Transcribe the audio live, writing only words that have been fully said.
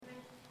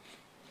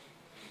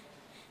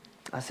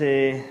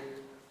Hace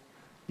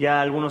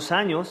ya algunos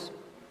años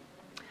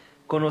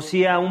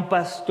conocí a un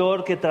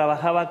pastor que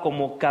trabajaba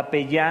como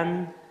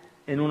capellán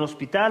en un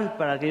hospital.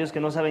 Para aquellos que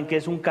no saben qué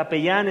es un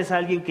capellán, es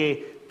alguien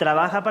que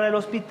trabaja para el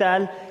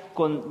hospital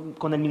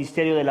con el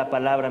ministerio de la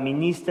palabra,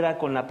 ministra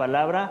con la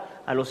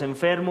palabra a los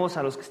enfermos,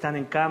 a los que están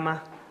en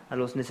cama, a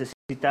los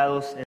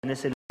necesitados en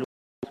ese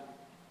lugar.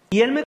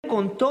 Y él me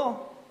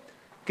contó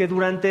que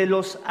durante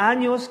los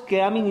años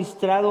que ha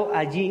ministrado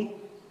allí,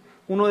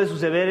 uno de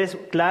sus deberes,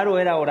 claro,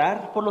 era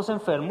orar por los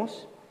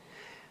enfermos,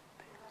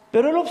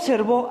 pero él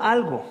observó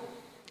algo.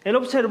 Él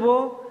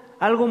observó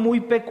algo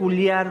muy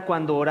peculiar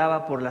cuando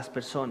oraba por las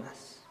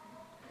personas,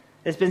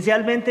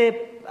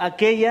 especialmente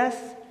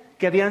aquellas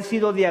que habían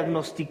sido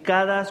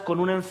diagnosticadas con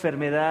una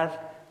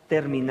enfermedad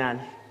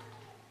terminal.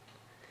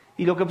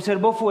 Y lo que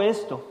observó fue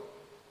esto,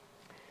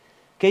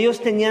 que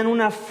ellos tenían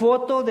una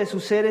foto de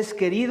sus seres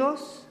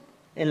queridos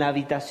en la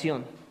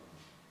habitación.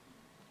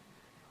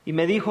 Y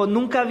me dijo,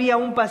 nunca había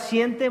un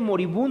paciente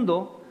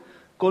moribundo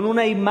con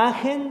una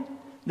imagen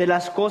de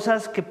las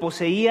cosas que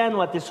poseían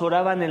o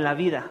atesoraban en la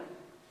vida,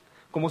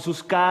 como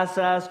sus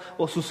casas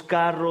o sus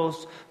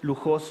carros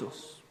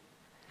lujosos.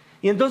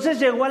 Y entonces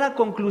llegó a la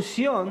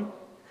conclusión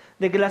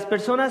de que las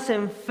personas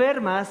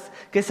enfermas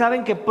que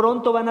saben que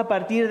pronto van a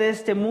partir de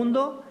este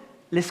mundo,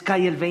 les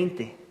cae el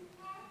 20.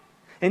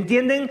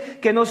 Entienden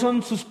que no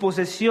son sus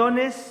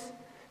posesiones,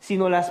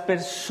 sino las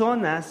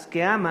personas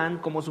que aman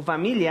como su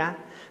familia,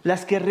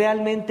 las que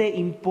realmente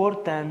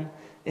importan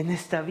en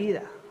esta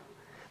vida.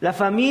 La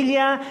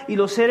familia y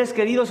los seres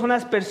queridos son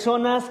las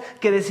personas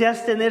que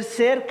deseas tener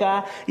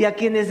cerca y a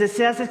quienes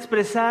deseas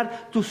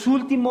expresar tus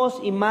últimos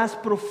y más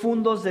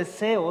profundos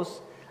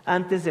deseos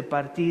antes de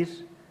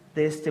partir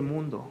de este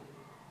mundo.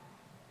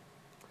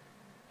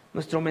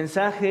 Nuestro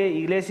mensaje,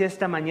 iglesia,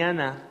 esta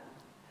mañana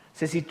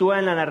se sitúa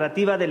en la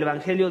narrativa del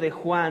Evangelio de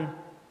Juan,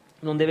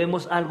 donde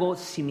vemos algo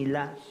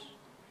similar.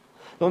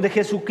 Donde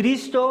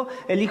Jesucristo,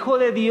 el Hijo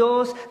de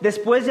Dios,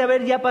 después de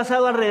haber ya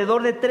pasado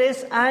alrededor de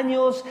 3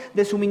 años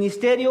de su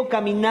ministerio,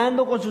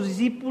 caminando con sus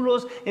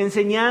discípulos,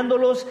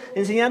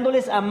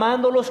 enseñándoles,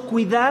 amándolos,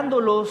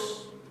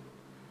 cuidándolos,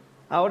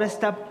 ahora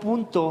está a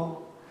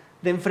punto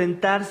de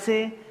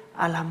enfrentarse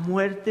a la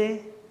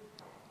muerte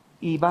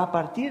y va a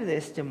partir de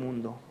este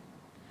mundo.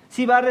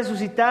 Sí va a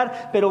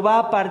resucitar, pero va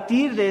a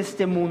partir de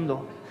este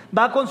mundo.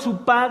 Va con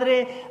su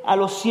Padre a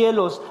los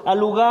cielos, al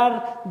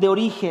lugar de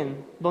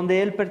origen,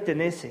 donde Él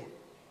pertenece.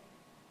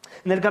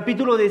 En el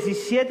capítulo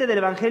 17 del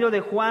Evangelio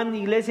de Juan,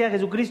 iglesia,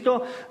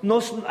 Jesucristo,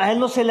 a Él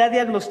no se le ha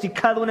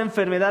diagnosticado una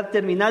enfermedad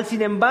terminal.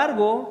 Sin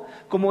embargo,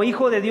 como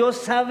Hijo de Dios,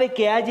 sabe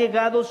que ha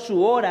llegado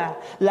su hora,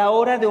 la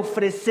hora de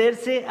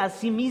ofrecerse a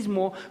sí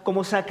mismo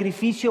como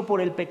sacrificio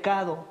por el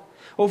pecado.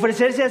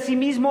 Ofrecerse a sí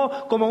mismo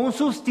como un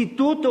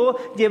sustituto,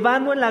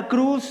 llevando en la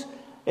cruz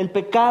el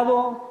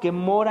pecado que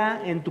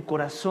mora en tu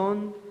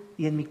corazón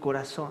y en mi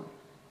corazón.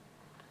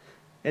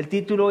 El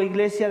título,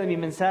 iglesia, de mi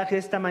mensaje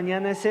esta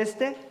mañana es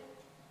este: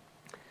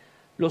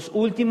 Los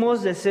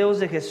últimos deseos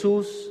de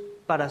Jesús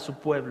para su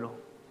pueblo.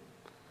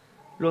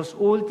 Los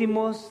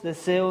últimos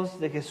deseos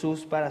de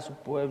Jesús para su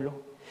pueblo.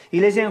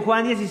 Iglesia, en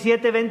Juan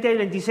 17, 20 y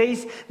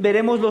 26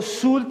 veremos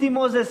los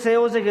últimos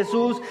deseos de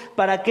Jesús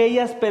para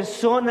aquellas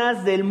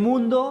personas del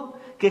mundo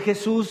que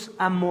Jesús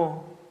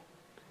amó.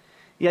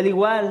 Y al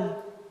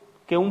igual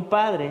que un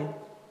padre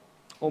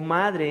o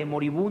madre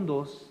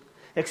moribundos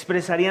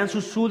expresarían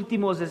sus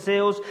últimos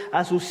deseos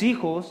a sus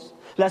hijos,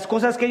 las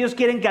cosas que ellos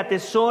quieren que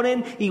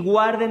atesoren y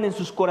guarden en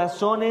sus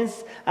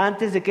corazones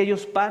antes de que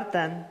ellos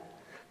partan,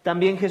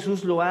 también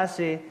Jesús lo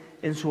hace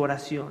en su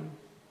oración.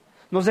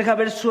 Nos deja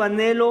ver su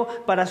anhelo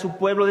para su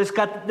pueblo,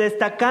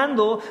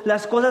 destacando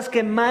las cosas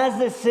que más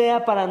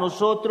desea para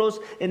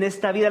nosotros en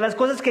esta vida, las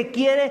cosas que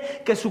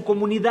quiere que su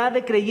comunidad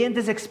de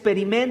creyentes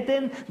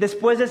experimenten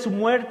después de su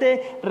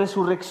muerte,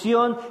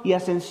 resurrección y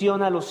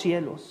ascensión a los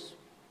cielos.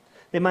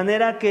 De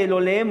manera que lo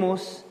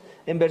leemos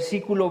en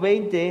versículo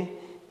 20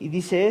 y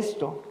dice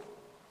esto.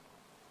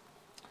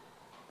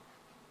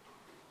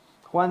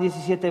 Juan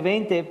 17,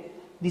 20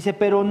 dice,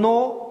 pero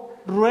no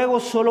ruego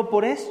solo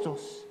por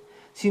estos,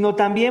 sino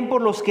también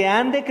por los que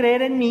han de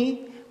creer en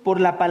mí por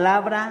la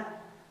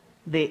palabra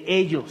de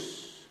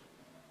ellos.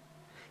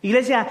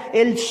 Iglesia,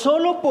 el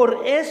solo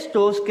por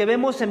estos que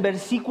vemos en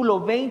versículo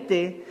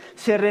 20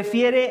 se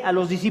refiere a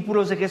los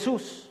discípulos de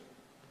Jesús,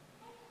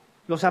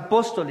 los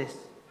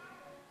apóstoles.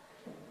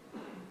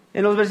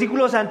 En los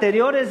versículos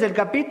anteriores del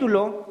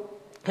capítulo,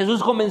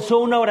 Jesús comenzó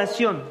una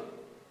oración.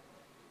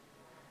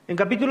 En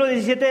capítulo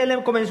 17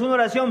 Él comenzó una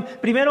oración,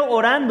 primero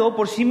orando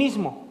por sí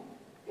mismo,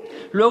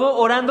 luego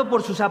orando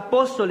por sus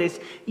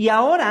apóstoles, y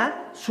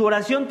ahora su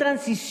oración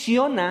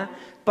transiciona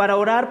para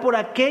orar por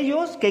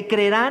aquellos que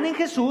creerán en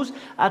Jesús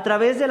a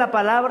través de la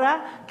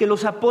palabra que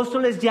los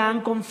apóstoles ya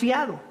han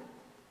confiado.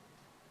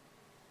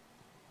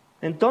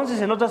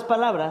 Entonces, en otras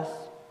palabras,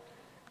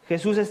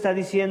 Jesús está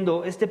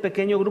diciendo, este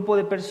pequeño grupo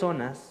de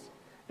personas,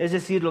 es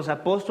decir, los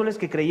apóstoles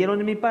que creyeron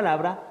en mi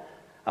palabra,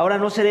 ahora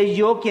no seré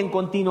yo quien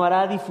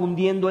continuará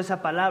difundiendo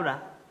esa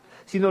palabra,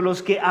 sino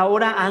los que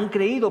ahora han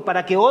creído,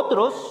 para que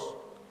otros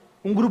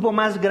un grupo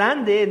más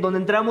grande en donde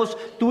entramos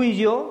tú y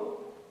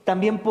yo,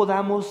 también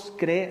podamos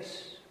creer.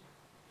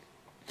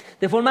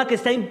 De forma que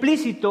está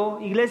implícito,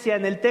 iglesia,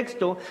 en el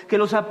texto, que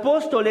los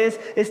apóstoles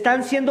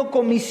están siendo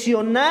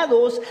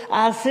comisionados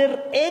a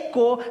hacer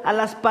eco a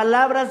las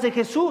palabras de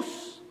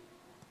Jesús.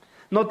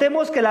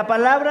 Notemos que la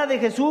palabra de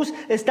Jesús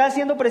está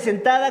siendo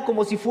presentada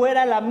como si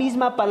fuera la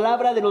misma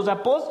palabra de los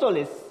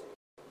apóstoles,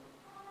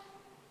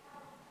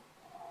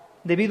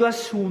 debido a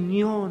su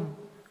unión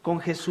con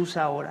Jesús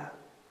ahora.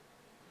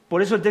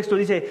 Por eso el texto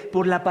dice,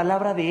 por la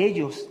palabra de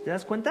ellos. ¿Te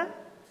das cuenta?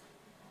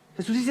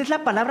 Jesús dice, es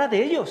la palabra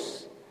de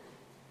ellos.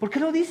 ¿Por qué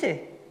lo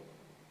dice?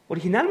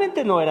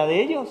 Originalmente no era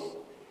de ellos,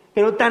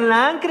 pero tan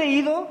la han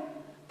creído,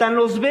 tan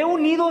los ve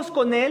unidos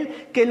con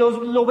Él, que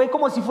lo ve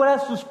como si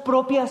fueran sus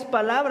propias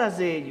palabras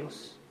de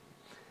ellos.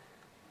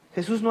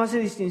 Jesús no hace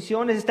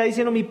distinciones, está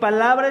diciendo, mi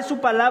palabra es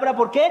su palabra.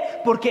 ¿Por qué?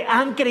 Porque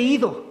han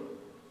creído.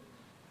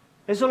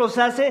 Eso los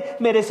hace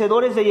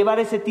merecedores de llevar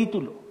ese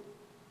título.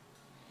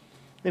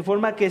 De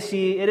forma que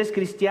si eres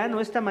cristiano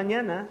esta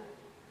mañana,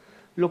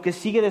 lo que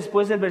sigue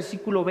después del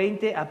versículo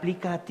 20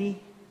 aplica a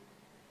ti.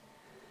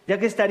 Ya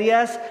que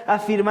estarías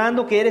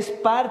afirmando que eres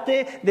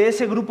parte de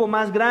ese grupo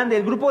más grande,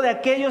 el grupo de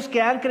aquellos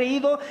que han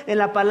creído en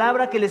la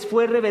palabra que les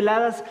fue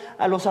revelada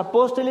a los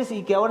apóstoles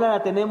y que ahora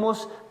la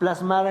tenemos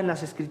plasmada en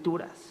las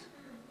Escrituras.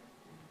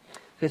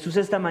 Jesús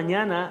esta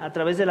mañana, a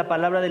través de la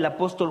palabra del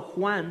apóstol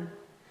Juan,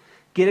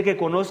 quiere que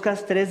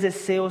conozcas 3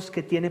 deseos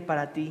que tiene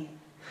para ti,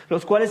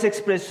 los cuales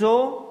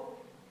expresó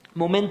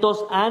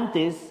momentos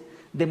antes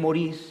de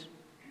morir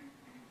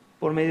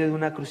por medio de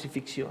una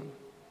crucifixión.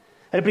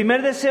 El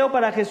primer deseo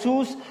para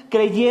Jesús,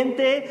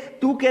 creyente,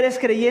 tú que eres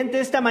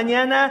creyente esta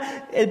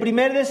mañana, el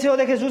primer deseo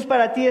de Jesús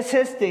para ti es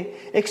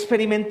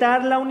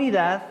experimentar la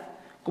unidad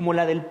como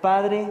la del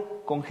Padre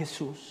con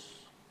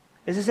Jesús.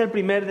 Ese es el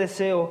primer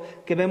deseo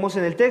que vemos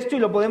en el texto y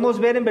lo podemos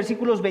ver en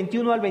versículos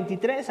 21 al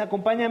 23.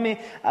 Acompáñame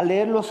a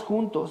leerlos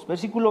juntos.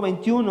 Versículo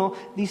 21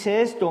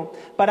 dice esto: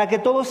 para que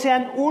todos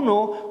sean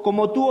uno,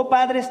 como tú, oh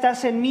Padre,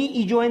 estás en mí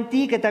y yo en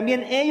ti, que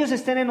también ellos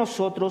estén en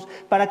nosotros,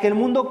 para que el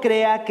mundo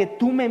crea que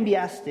tú me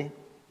enviaste.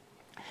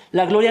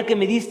 La gloria que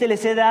me diste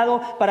les he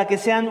dado para que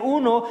sean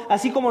uno,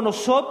 así como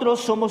nosotros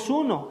somos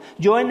uno.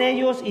 Yo en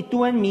ellos y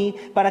tú en mí,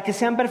 para que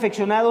sean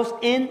perfeccionados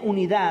en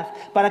unidad,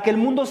 para que el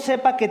mundo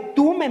sepa que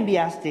tú me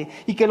enviaste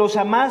y que los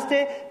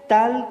amaste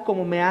tal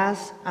como me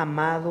has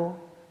amado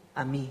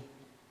a mí.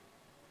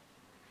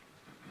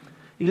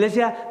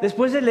 Iglesia,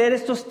 después de leer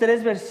estos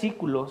 3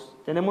 versículos,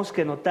 tenemos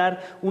que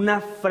notar una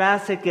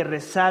frase que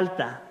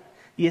resalta,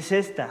 y es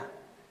esta: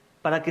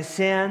 para que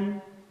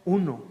sean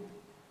uno.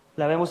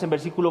 La vemos en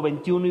versículo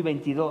 21 y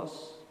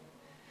 22.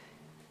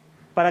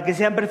 Para que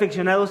sean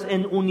perfeccionados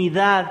en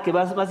unidad, que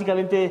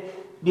básicamente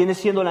viene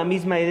siendo la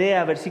misma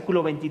idea,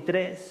 versículo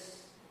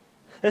 23.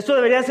 Esto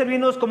debería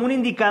servirnos como un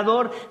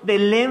indicador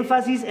del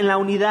énfasis en la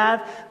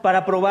unidad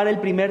para probar el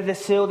primer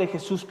deseo de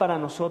Jesús para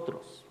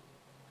nosotros.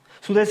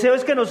 Su deseo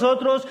es que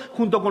nosotros,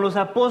 junto con los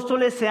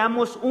apóstoles,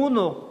 seamos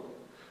uno,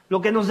 lo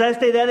que nos da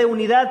esta idea de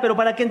unidad. Pero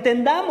para que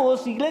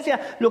entendamos,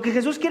 iglesia, lo que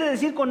Jesús quiere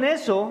decir con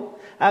eso,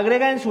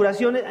 agrega en su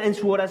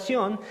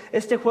oración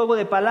este juego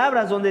de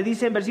palabras, donde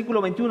dice en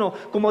versículo 21,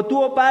 como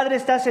tú, oh Padre,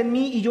 estás en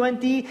mí y yo en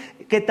ti,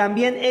 que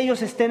también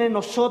ellos estén en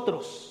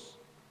nosotros.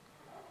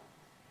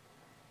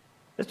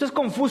 Esto es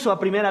confuso a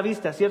primera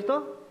vista,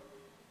 ¿cierto?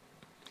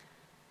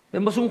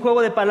 Vemos un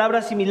juego de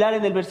palabras similar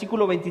en el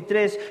versículo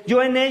 23,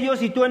 yo en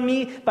ellos y tú en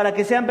mí, para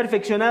que sean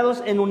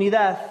perfeccionados en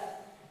unidad.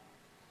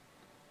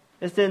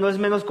 Este no es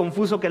menos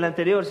confuso que el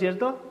anterior,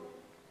 ¿cierto?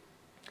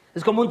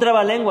 Es como un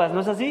trabalenguas, ¿no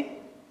es así?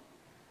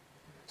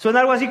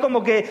 Suena algo así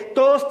como que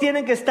todos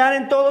tienen que estar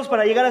en todos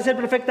para llegar a ser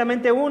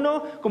perfectamente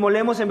uno, como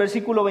leemos en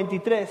versículo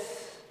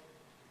 23.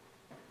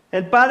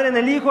 El Padre en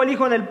el Hijo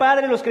en el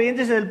Padre, los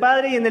creyentes en el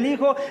Padre y en el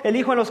Hijo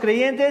en los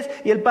creyentes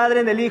y el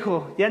Padre en el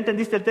Hijo. ¿Ya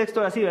entendiste el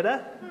texto así,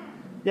 verdad?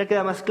 Ya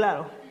queda más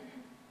claro.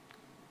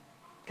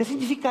 ¿Qué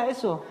significa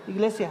eso,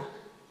 iglesia?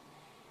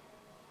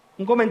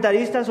 Un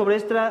comentarista sobre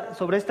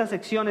esta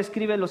sección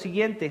escribe lo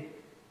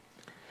siguiente: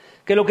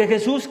 que lo que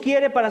Jesús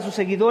quiere para sus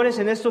seguidores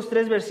en estos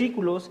 3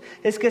 versículos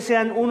es que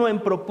sean uno en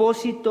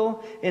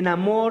propósito, en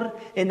amor,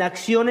 en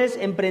acciones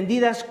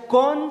emprendidas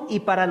con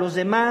y para los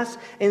demás,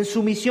 en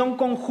sumisión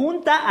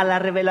conjunta a la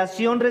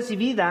revelación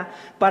recibida,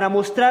 para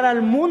mostrar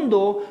al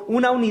mundo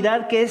una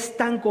unidad que es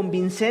tan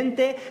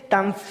convincente,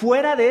 tan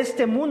fuera de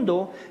este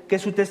mundo, que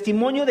su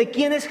testimonio de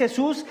quién es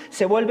Jesús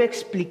se vuelve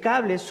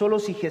explicable solo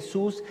si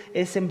Jesús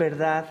es en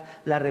verdad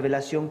la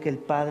revelación que el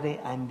Padre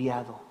ha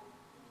enviado.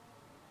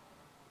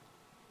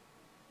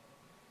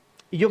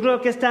 Y yo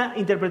creo que esta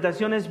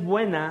interpretación es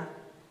buena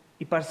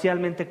y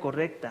parcialmente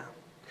correcta.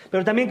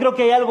 Pero también creo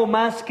que hay algo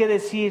más que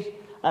decir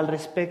al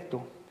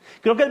respecto.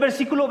 Creo que el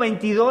versículo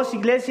 22,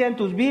 iglesia, en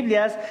tus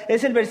Biblias,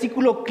 es el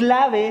versículo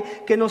clave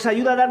que nos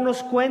ayuda a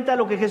darnos cuenta de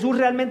lo que Jesús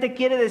realmente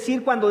quiere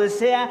decir cuando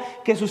desea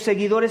que sus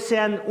seguidores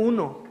sean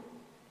uno.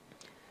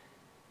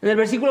 En el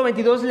versículo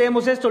 22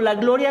 leemos esto: la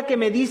gloria que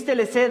me diste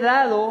les he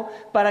dado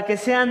para que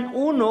sean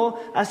uno,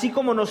 así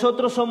como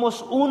nosotros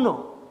somos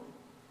uno.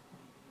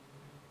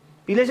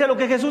 Iglesia, lo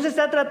que Jesús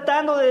está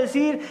tratando de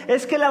decir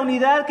es que la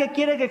unidad que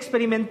quiere que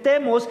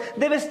experimentemos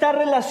debe estar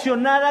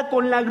relacionada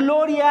con la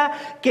gloria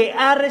que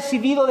ha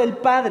recibido del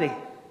Padre.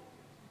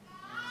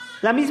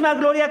 La misma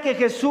gloria que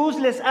Jesús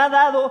les ha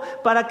dado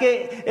para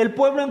que el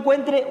pueblo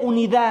encuentre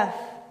unidad.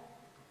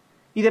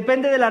 Y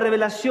depende de la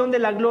revelación de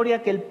la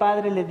gloria que el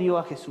Padre le dio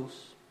a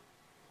Jesús.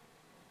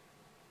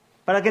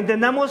 Para que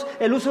entendamos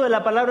el uso de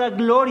la palabra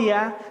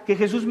gloria que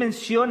Jesús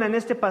menciona en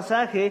este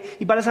pasaje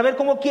y para saber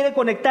cómo quiere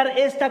conectar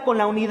esta con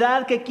la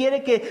unidad que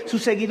quiere que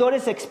sus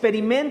seguidores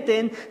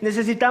experimenten,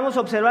 necesitamos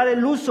observar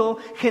el uso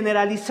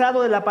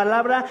generalizado de la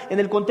palabra en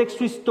el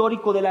contexto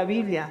histórico de la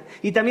Biblia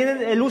y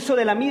también el uso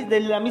de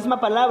la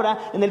misma palabra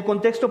en el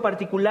contexto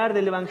particular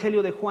del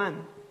Evangelio de Juan.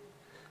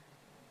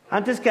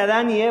 Antes que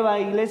Adán y Eva,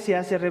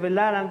 iglesia, se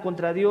rebelaran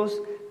contra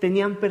Dios,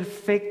 tenían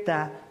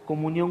perfecta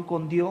comunión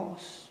con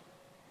Dios.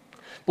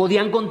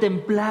 Podían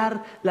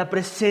contemplar la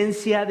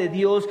presencia de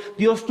Dios.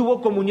 Dios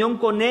tuvo comunión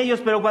con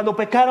ellos, pero cuando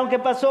pecaron, ¿qué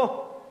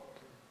pasó?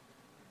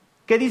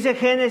 ¿Qué dice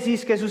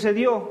Génesis que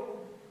sucedió?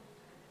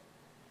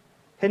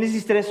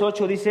 Génesis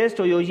 3:8 dice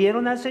esto: y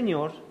oyeron al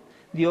Señor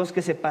Dios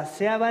que se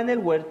paseaba en el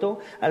huerto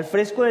al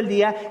fresco del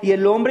día, y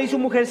el hombre y su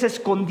mujer se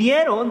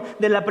escondieron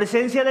de la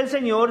presencia del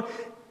Señor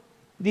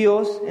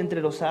Dios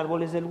entre los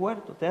árboles del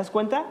huerto. ¿Te das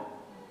cuenta?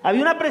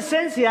 Había una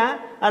presencia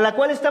a la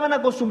cual estaban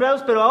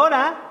acostumbrados, pero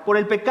ahora, por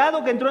el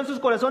pecado que entró en sus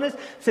corazones,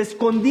 se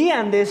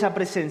escondían de esa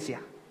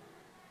presencia.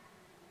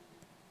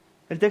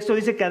 El texto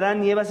dice que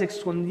Adán y Eva se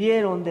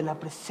escondieron de la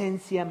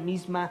presencia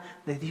misma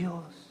de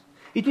Dios.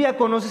 Y tú ya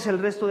conoces el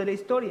resto de la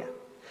historia.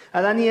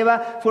 Adán y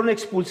Eva fueron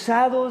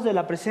expulsados de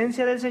la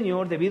presencia del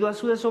Señor debido a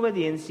su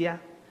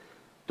desobediencia.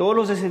 Todos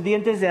los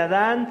descendientes de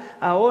Adán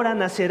ahora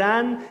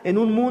nacerán en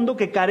un mundo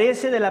que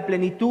carece de la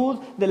plenitud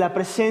de la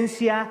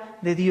presencia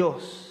de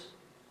Dios.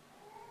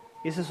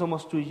 Y ese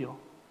somos tú y yo.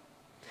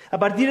 A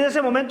partir de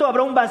ese momento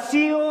habrá un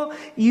vacío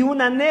y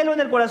un anhelo en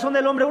el corazón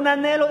del hombre, un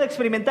anhelo de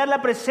experimentar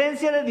la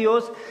presencia de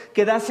Dios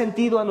que da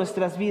sentido a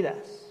nuestras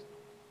vidas.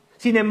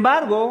 Sin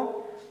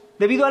embargo,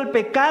 debido al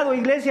pecado,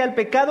 iglesia, al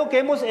pecado que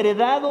hemos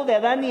heredado de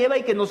Adán y Eva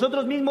y que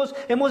nosotros mismos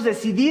hemos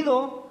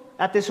decidido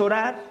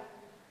atesorar,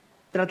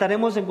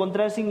 trataremos de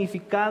encontrar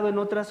significado en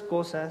otras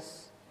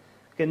cosas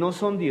que no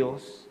son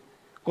Dios.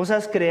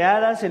 Cosas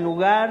creadas en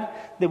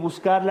lugar de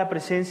buscar la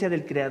presencia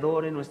del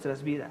Creador en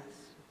nuestras vidas.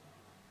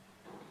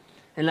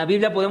 En la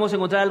Biblia podemos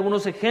encontrar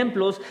algunos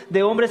ejemplos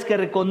de hombres que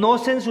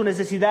reconocen su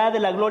necesidad de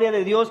la gloria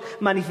de Dios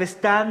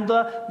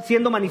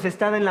siendo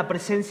manifestada en la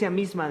presencia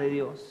misma de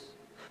Dios.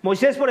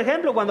 Moisés, por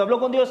ejemplo, cuando habló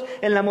con Dios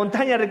en la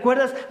montaña,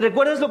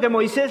 ¿recuerdas lo que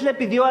Moisés le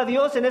pidió a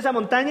Dios en esa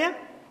montaña?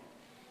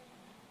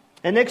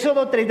 En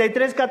Éxodo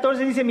 33:14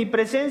 dice: mi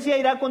presencia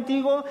irá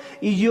contigo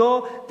y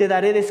yo te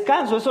daré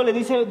descanso. Eso le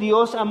dice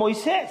Dios a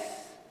Moisés.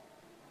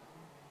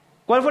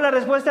 ¿Cuál fue la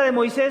respuesta de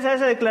Moisés a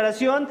esa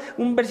declaración?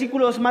 Un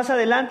versículo más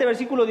adelante,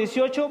 versículo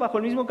 18, bajo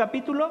el mismo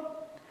capítulo.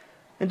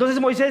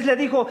 Entonces Moisés le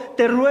dijo: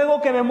 te ruego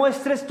que me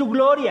muestres tu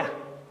gloria.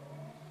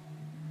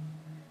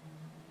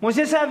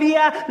 Moisés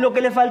sabía lo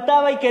que le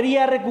faltaba y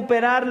quería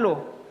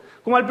recuperarlo.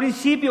 Como al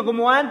principio,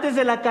 como antes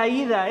de la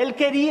caída, él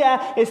quería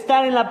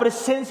estar en la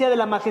presencia de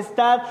la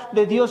majestad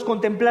de Dios,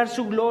 contemplar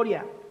su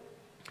gloria.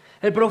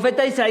 El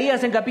profeta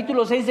Isaías en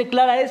capítulo 6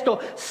 declara esto: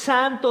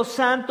 santo,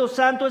 santo,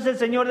 santo es el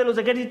Señor de los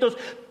ejércitos.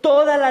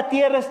 Toda la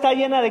tierra está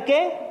llena ¿de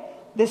qué?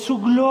 De su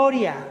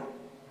gloria.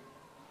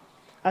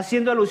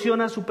 Haciendo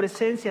alusión a su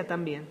presencia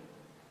también.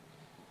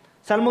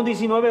 Salmo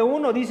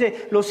 19:1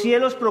 dice: los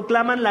cielos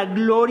proclaman la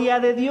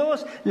gloria de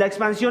Dios. La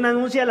expansión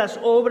anuncia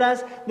las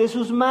obras de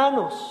sus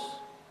manos.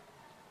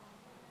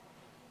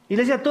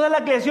 Iglesia, toda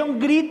la creación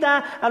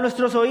grita a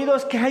nuestros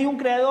oídos que hay un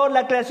creador.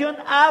 La creación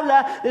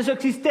habla de su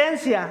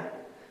existencia.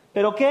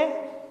 ¿Pero qué?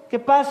 ¿Qué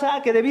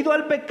pasa? Que debido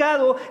al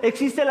pecado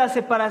existe la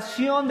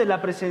separación de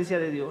la presencia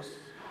de Dios.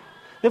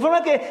 De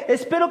forma que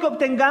espero que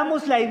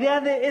obtengamos la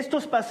idea de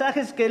estos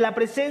pasajes, que la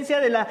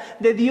presencia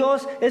de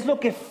Dios es lo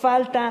que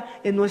falta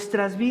en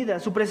nuestras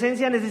vidas. Su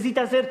presencia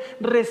necesita ser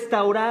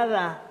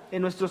restaurada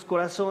en nuestros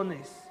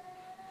corazones.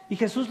 Y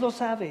Jesús lo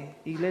sabe,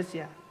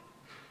 iglesia.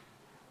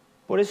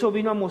 Por eso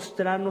vino a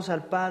mostrarnos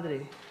al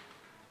Padre,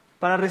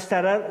 para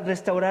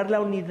restaurar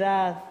la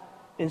unidad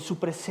en su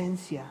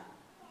presencia.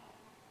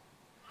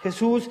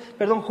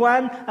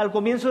 Juan al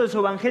comienzo de su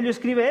evangelio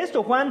escribe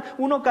esto, Juan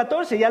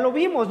 1:14, ya lo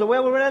vimos, lo voy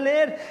a volver a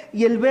leer.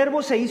 Y el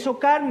Verbo se hizo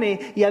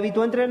carne y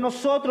habitó entre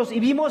nosotros. ¿Y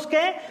vimos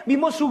qué?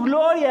 Vimos su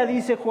gloria,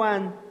 dice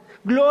Juan.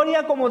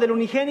 Gloria como del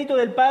unigénito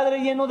del Padre,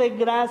 lleno de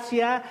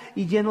gracia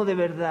y lleno de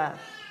verdad.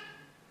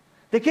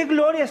 ¿De qué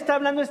gloria está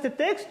hablando este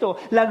texto?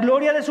 La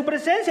gloria de su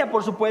presencia,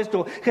 por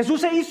supuesto.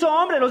 Jesús se hizo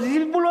hombre, los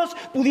discípulos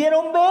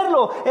pudieron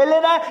verlo. Él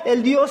era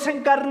el Dios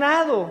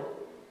encarnado.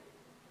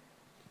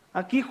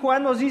 Aquí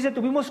Juan nos dice: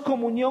 tuvimos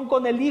comunión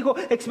con el Hijo,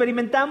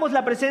 experimentamos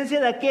la presencia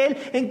de aquel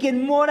en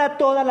quien mora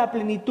toda la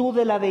plenitud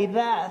de la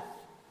deidad.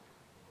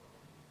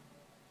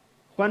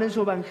 Juan en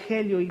su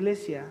evangelio,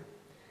 iglesia,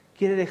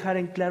 quiere dejar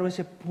en claro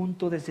ese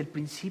punto desde el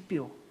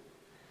principio.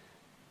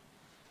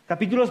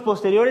 Capítulos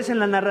posteriores en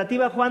la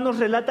narrativa, Juan nos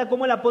relata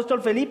cómo el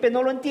apóstol Felipe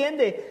no lo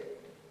entiende.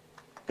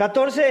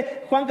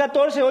 Juan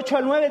 14, 8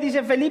 al 9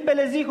 dice, Felipe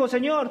les dijo,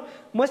 Señor,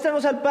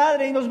 muéstranos al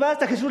Padre y nos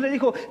basta. Jesús le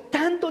dijo,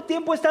 tanto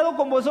tiempo he estado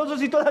con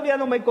vosotros y todavía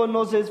no me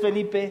conoces,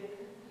 Felipe.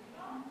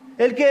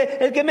 El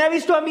que me ha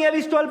visto a mí ha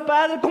visto al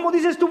Padre. ¿Cómo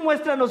dices tú,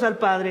 muéstranos al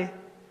Padre?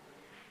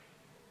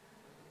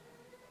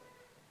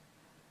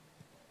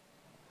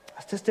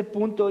 Hasta este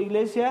punto,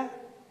 iglesia,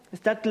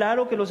 está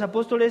claro que los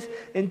apóstoles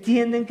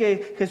entienden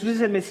que Jesús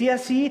es el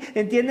Mesías, sí,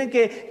 entienden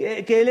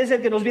que Él es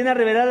el que nos viene a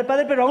revelar al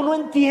Padre, pero aún no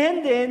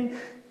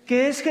entienden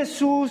que es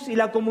Jesús y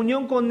la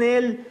comunión con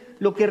Él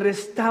lo que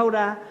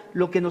restaura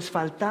lo que nos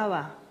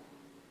faltaba.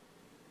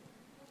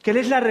 Que Él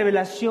es la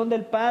revelación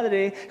del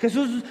Padre.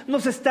 Jesús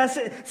nos está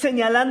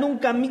señalando un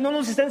camino, no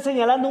nos está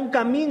señalando un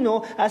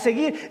camino a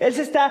seguir. Él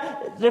se está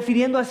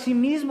refiriendo a sí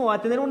mismo,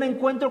 a tener un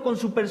encuentro con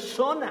su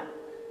persona.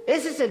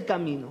 Ese es el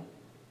camino.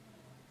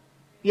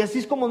 Y así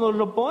es como nos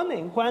lo pone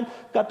en Juan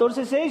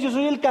 14, 6. Yo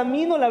soy el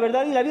camino, la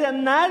verdad y la vida.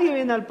 Nadie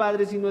viene al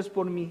Padre si no es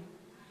por mí.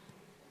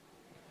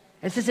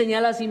 Él se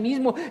señala a sí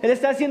mismo. Él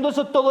está haciendo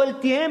eso todo el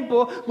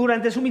tiempo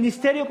durante su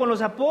ministerio con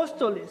los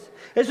apóstoles.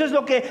 Eso es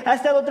lo que ha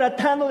estado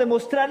tratando de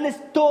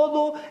mostrarles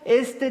todo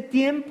este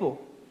tiempo.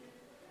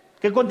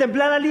 Que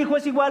contemplar al Hijo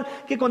es igual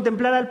que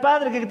contemplar al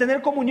Padre. Que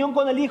tener comunión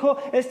con el Hijo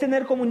es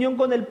tener comunión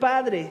con el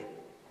Padre.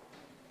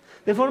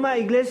 De forma,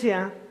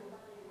 iglesia,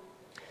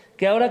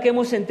 que ahora que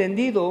hemos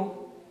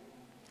entendido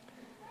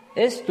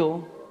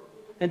esto,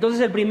 entonces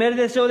el primer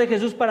deseo de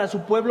Jesús para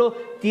su pueblo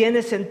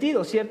tiene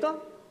sentido,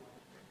 ¿cierto?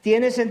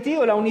 Tiene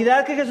sentido. La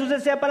unidad que Jesús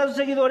desea para sus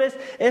seguidores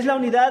es la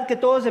unidad que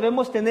todos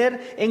debemos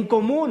tener en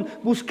común,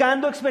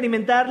 buscando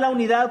experimentar la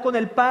unidad con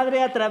el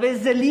Padre a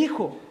través del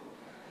Hijo.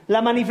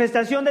 La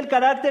manifestación del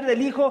carácter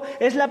del Hijo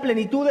es la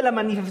plenitud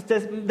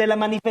de la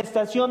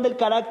manifestación del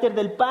carácter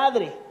del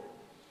Padre.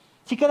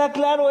 ¿Sí queda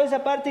claro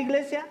esa parte,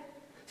 iglesia?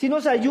 ¿Sí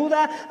nos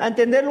ayuda a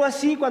entenderlo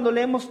así cuando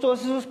leemos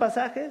todos esos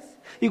pasajes?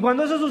 Y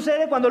cuando eso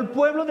sucede, cuando el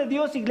pueblo de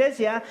Dios,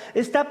 iglesia,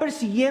 está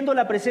persiguiendo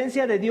la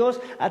presencia de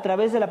Dios a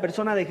través de la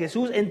persona de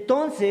Jesús,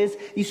 entonces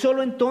y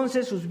solo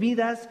entonces sus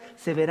vidas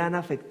se verán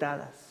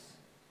afectadas.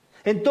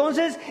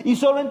 Entonces y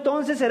solo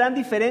entonces serán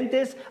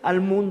diferentes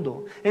al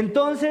mundo.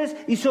 Entonces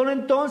y solo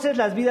entonces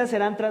las vidas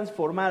serán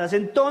transformadas.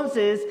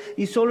 Entonces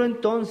y solo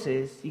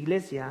entonces,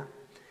 iglesia,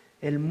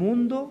 el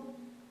mundo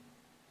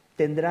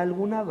tendrá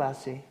alguna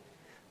base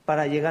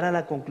para llegar a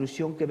la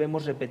conclusión que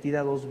vemos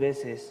repetida 2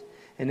 veces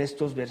en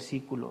estos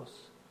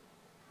versículos.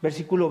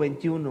 Versículo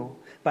 21,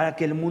 para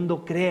que el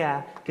mundo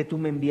crea que tú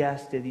me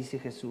enviaste, dice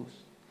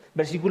Jesús.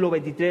 Versículo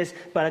 23,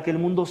 para que el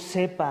mundo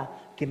sepa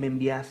que me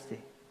enviaste.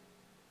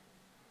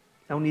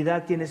 La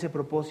unidad tiene ese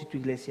propósito,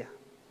 iglesia,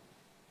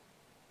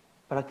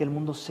 para que el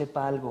mundo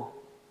sepa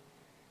algo,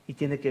 y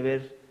tiene que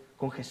ver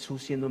con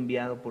Jesús siendo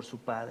enviado por su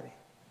Padre.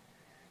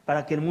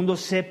 Para que el mundo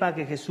sepa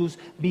que Jesús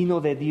vino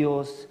de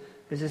Dios.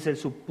 Ese es el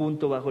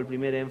subpunto bajo el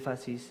primer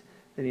énfasis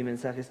de mi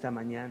mensaje esta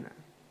mañana.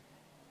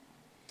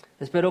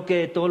 Espero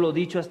que todo lo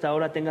dicho hasta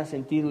ahora tenga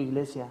sentido,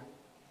 iglesia.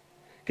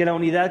 Que la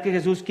unidad que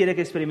Jesús quiere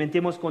que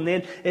experimentemos con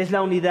Él es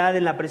la unidad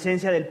en la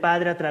presencia del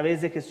Padre a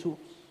través de Jesús.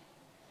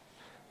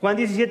 Juan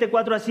 17,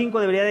 4 a 5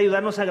 debería de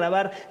ayudarnos a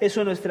grabar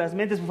eso en nuestras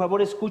mentes. Por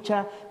favor,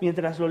 escucha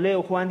mientras lo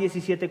leo. Juan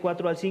 17,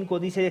 4 al 5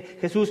 dice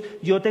Jesús: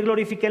 yo te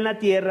glorifiqué en la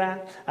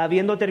tierra,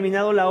 habiendo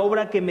terminado la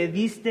obra que me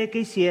diste que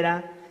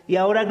hiciera. Y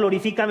ahora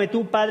glorifícame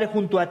tú, Padre,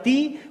 junto a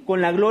ti,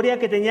 con la gloria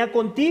que tenía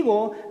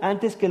contigo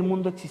antes que el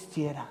mundo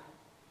existiera.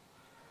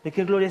 ¿De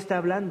qué gloria está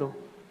hablando?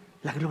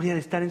 La gloria de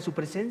estar en su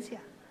presencia.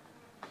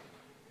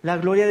 La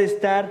gloria de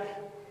estar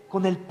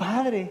con el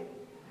Padre,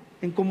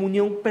 en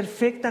comunión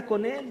perfecta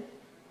con Él.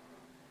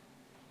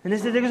 En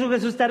este texto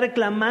Jesús está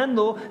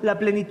reclamando la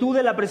plenitud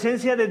de la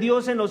presencia de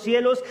Dios en los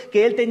cielos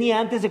que Él tenía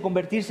antes de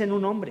convertirse en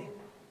un hombre.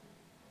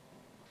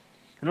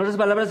 En otras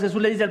palabras,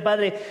 Jesús le dice al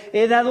Padre: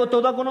 he dado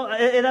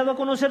a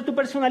conocer tu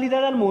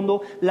personalidad al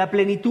mundo, la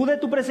plenitud de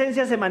tu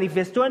presencia se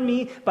manifestó en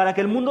mí para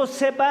que el mundo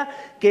sepa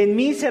que en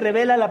mí se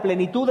revela la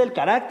plenitud del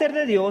carácter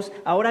de Dios.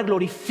 Ahora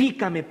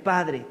glorifícame,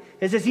 Padre.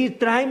 Es decir,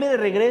 tráeme de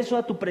regreso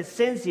a tu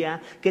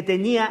presencia que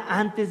tenía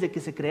antes de que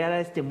se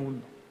creara este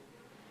mundo.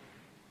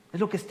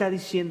 Es lo que está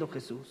diciendo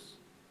Jesús.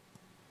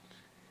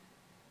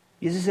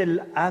 Y ese es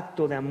el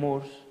acto de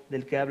amor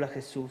del que habla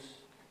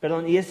Jesús.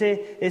 Y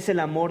ese es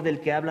el amor del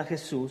que habla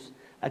Jesús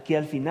aquí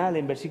al final,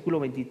 en versículo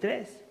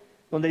 23,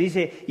 donde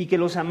dice: y que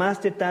los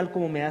amaste tal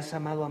como me has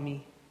amado a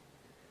mí.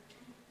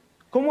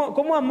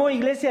 ¿Cómo amó,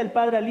 iglesia, el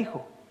Padre al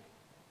Hijo?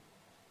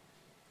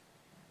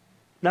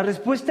 La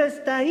respuesta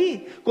está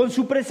ahí, con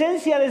su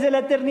presencia desde la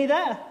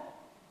eternidad.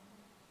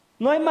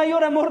 No hay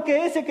mayor amor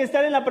que ese, que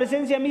estar en la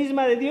presencia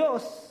misma de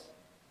Dios.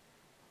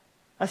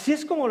 Así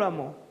es como lo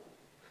amó.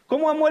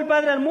 ¿Cómo amó el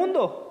Padre al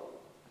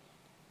mundo?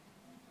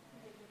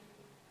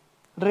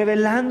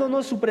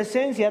 Revelándonos su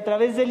presencia a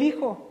través del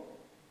Hijo.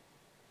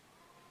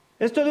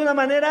 Esto de una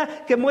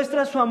manera que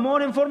muestra su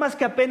amor en formas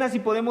que apenas si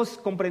podemos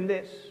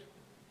comprender.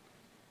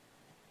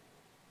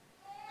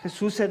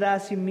 Jesús se da a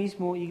sí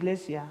mismo,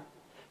 iglesia,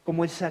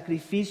 como el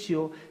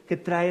sacrificio que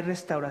trae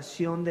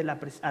restauración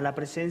a la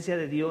presencia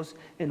de Dios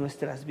en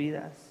nuestras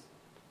vidas.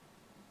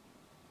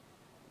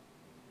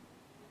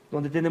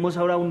 donde tenemos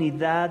ahora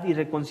unidad y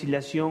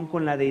reconciliación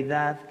con la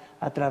deidad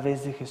a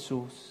través de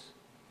Jesús.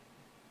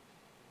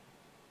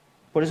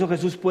 Por eso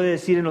Jesús puede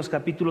decir en los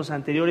capítulos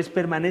anteriores,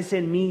 permanece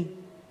en mí.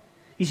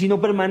 Y si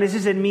no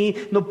permaneces en mí,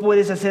 no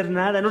puedes hacer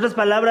nada. En otras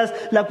palabras,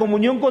 la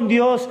comunión con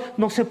Dios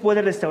no se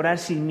puede restaurar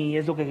sin mí,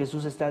 es lo que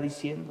Jesús está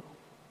diciendo.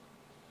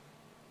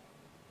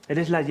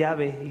 Eres la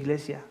llave,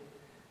 iglesia.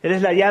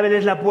 Eres la llave,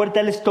 eres la puerta,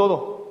 Él es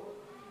todo.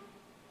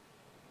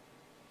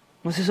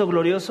 ¿No es eso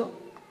glorioso?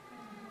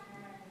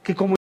 Que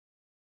comunión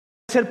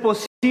puede ser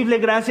posible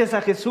gracias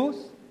a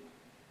Jesús.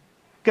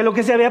 Que lo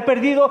que se había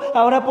perdido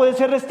ahora puede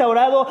ser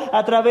restaurado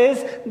a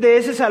través de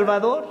ese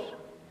Salvador.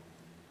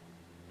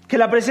 Que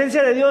la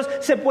presencia de Dios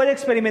se puede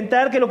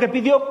experimentar, que lo que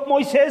pidió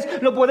Moisés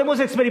lo podemos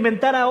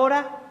experimentar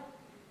ahora.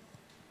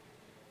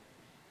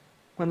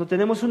 Cuando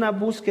tenemos una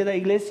búsqueda,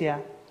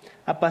 iglesia,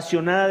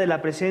 apasionada de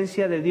la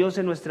presencia de Dios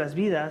en nuestras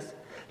vidas,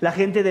 la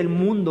gente del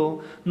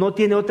mundo no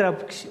tiene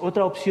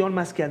otra opción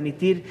más que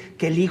admitir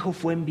que el Hijo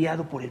fue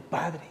enviado por el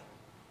Padre.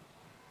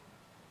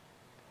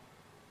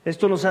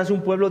 Esto nos hace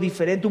un pueblo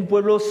diferente, un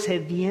pueblo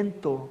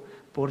sediento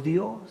por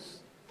Dios.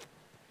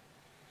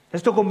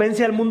 Esto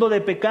convence al mundo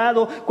de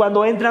pecado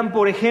cuando entran,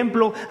 por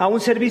ejemplo, a un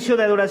servicio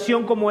de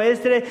adoración como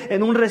este,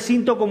 en un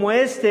recinto como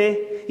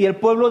este, y el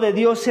pueblo de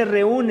Dios se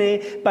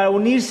reúne para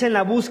unirse en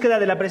la búsqueda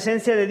de la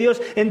presencia de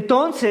Dios.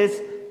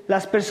 Entonces,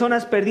 las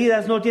personas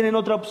perdidas no tienen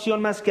otra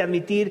opción más que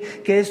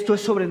admitir que esto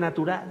es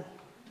sobrenatural,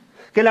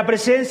 que la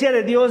presencia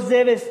de Dios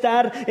debe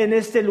estar en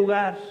este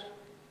lugar.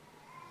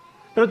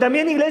 Pero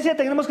también, iglesia,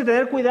 tenemos que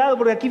tener cuidado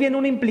porque aquí viene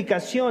una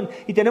implicación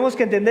y tenemos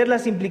que entender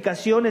las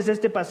implicaciones de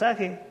este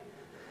pasaje.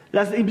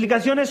 Las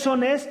implicaciones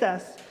son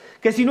estas,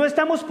 que si no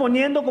estamos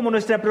poniendo como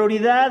nuestra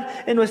prioridad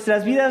en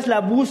nuestras vidas la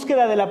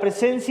búsqueda de la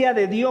presencia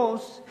de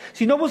Dios,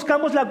 si no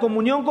buscamos la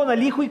comunión con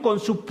el Hijo y con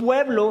su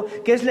pueblo,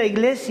 que es la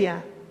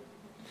iglesia,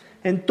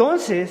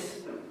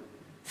 entonces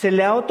se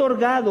le ha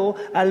otorgado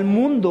al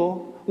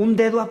mundo un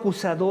dedo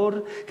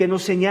acusador que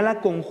nos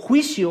señala con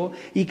juicio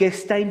y que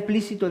está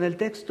implícito en el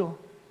texto.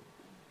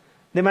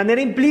 De manera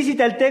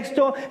implícita el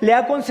texto le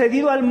ha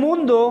concedido al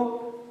mundo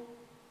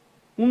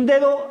un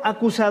dedo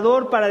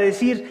acusador para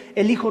decir,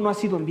 el Hijo no ha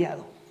sido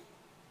enviado.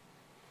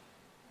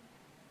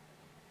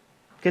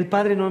 Que el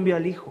Padre no envió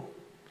al Hijo.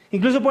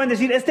 Incluso pueden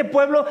decir, este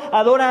pueblo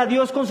adora a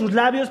Dios con sus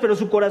labios, pero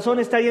su corazón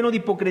está lleno de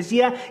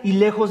hipocresía y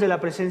lejos de la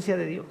presencia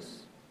de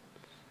Dios.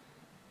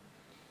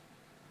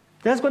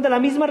 ¿Te das cuenta? La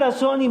misma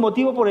razón y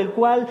motivo por el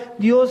cual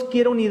Dios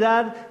quiere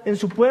unidad en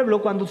su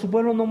pueblo, cuando su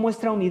pueblo no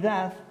muestra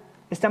unidad,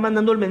 está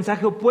mandando el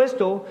mensaje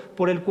opuesto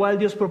por el cual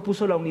Dios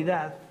propuso la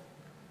unidad,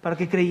 para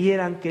que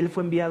creyeran que Él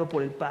fue enviado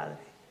por el Padre.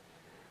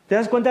 ¿Te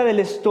das cuenta del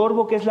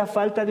estorbo que es la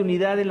falta de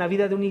unidad en la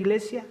vida de una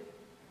iglesia?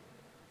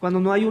 Cuando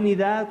no hay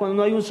unidad, cuando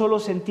no hay un solo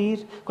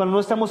sentir, cuando no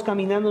estamos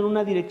caminando en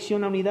una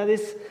dirección, la unidad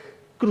es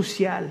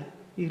crucial,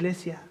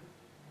 iglesia,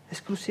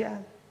 es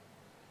crucial.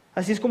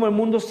 Así es como el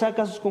mundo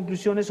saca sus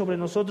conclusiones sobre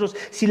nosotros.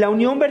 Si la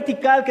unión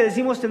vertical que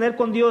decimos tener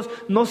con Dios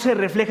no se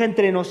refleja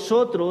entre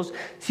nosotros,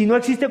 si no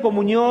existe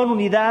comunión,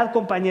 unidad,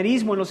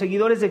 compañerismo en los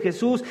seguidores de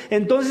Jesús,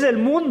 entonces el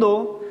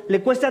mundo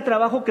le cuesta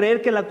trabajo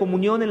creer que la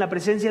comunión en la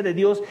presencia de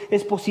Dios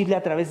es posible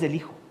a través del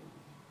Hijo.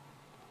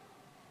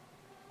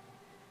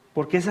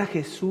 Porque es a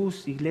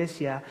Jesús,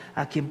 iglesia,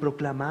 a quien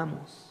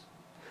proclamamos.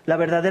 La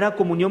verdadera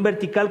comunión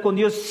vertical con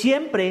Dios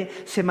siempre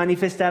se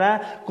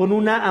manifestará con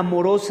una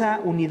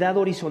amorosa unidad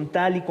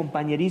horizontal y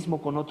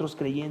compañerismo con otros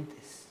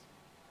creyentes.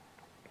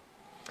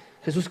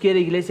 Jesús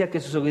quiere, iglesia, que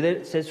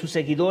sus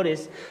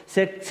seguidores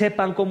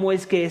sepan cómo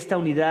es que esta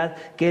unidad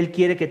que Él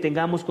quiere que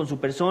tengamos con su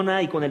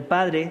persona y con el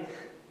Padre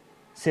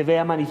se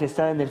vea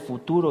manifestada en el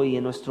futuro y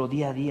en nuestro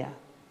día a día.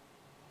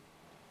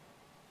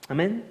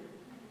 Amén.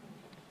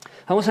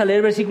 Vamos a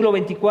leer versículo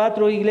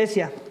 24,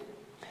 iglesia.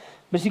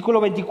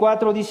 Versículo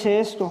 24 dice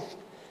esto: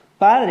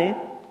 Padre,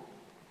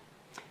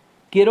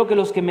 quiero que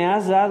los que me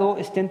has dado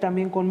estén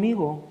también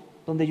conmigo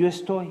donde yo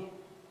estoy,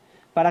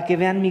 para que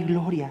vean mi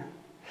gloria,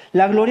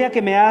 la gloria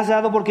que me has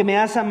dado porque me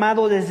has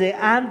amado desde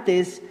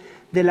antes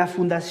de la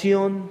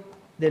fundación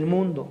del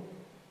mundo.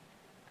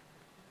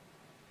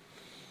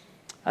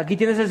 Aquí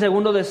tienes el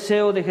segundo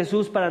deseo de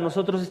Jesús para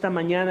nosotros esta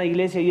mañana,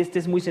 iglesia, y este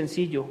es muy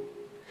sencillo: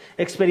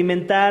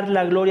 experimentar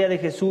la gloria de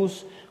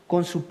Jesús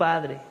con su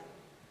Padre.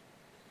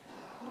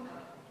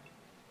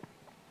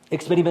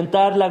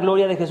 Experimentar la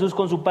gloria de Jesús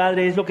con su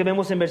Padre es lo que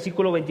vemos en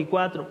versículo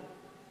 24.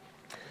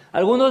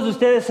 Algunos de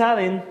ustedes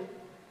saben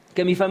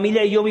que mi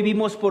familia y yo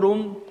vivimos por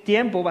un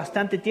tiempo,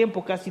 bastante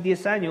tiempo, casi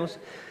 10 años,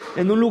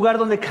 en un lugar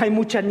donde cae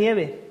mucha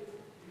nieve.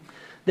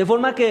 De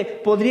forma que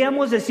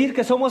podríamos decir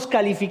que somos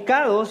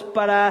calificados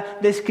para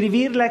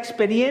describir la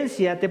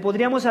experiencia. Te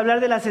podríamos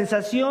hablar de la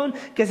sensación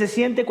que se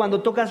siente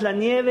cuando tocas la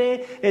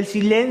nieve, el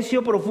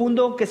silencio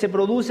profundo que se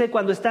produce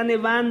cuando está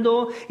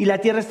nevando y la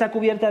tierra está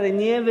cubierta de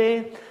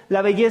nieve,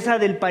 la belleza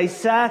del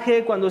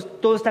paisaje cuando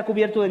todo está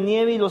cubierto de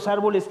nieve y los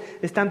árboles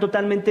están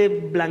totalmente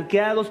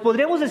blanqueados.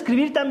 Podríamos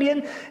describir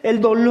también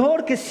el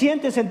dolor que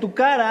sientes en tu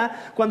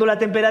cara cuando la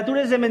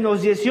temperatura es de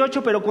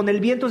 -18, pero con el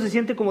viento se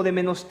siente como de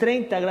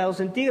 -30 grados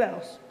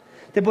centígrados.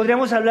 Te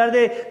podríamos hablar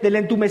del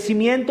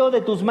entumecimiento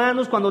de tus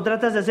manos cuando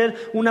tratas de hacer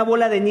una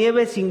bola de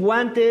nieve sin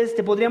guantes.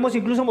 Te podríamos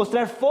incluso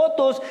mostrar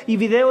fotos y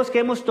videos que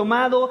hemos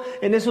tomado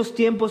en esos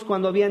tiempos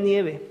cuando había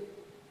nieve.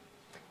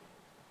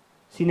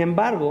 Sin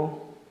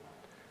embargo,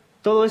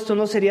 todo esto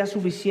no sería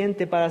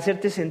suficiente para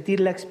hacerte sentir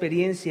la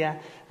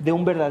experiencia de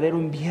un verdadero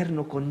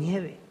invierno con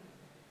nieve.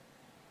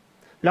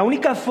 La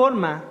única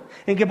forma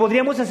en que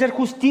podríamos hacer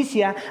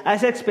justicia a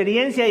esa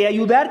experiencia y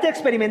ayudarte a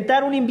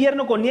experimentar un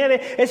invierno con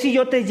nieve es si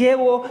yo te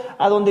llevo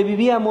a donde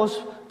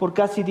vivíamos por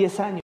casi 10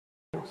 años.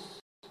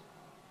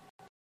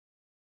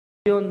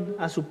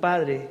 A su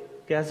Padre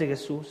que hace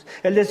Jesús.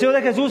 El deseo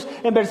de Jesús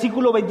en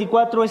versículo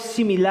 24 es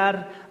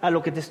similar a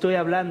lo que te estoy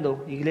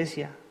hablando,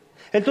 iglesia.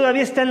 Él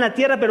todavía está en la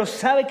tierra, pero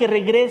sabe que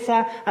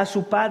regresa a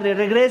su Padre.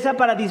 Regresa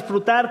para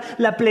disfrutar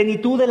la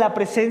plenitud de la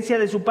presencia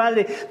de su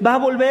Padre. Va a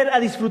volver a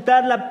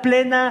disfrutar la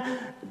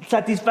plena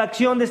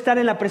satisfacción de estar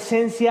en la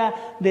presencia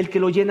del que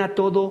lo llena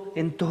todo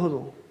en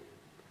todo.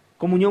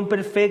 Comunión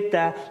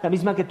perfecta, la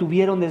misma que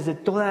tuvieron desde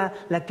toda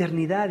la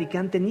eternidad y que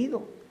han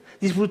tenido.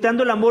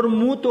 Disfrutando el amor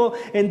mutuo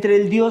entre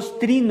el Dios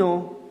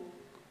Trino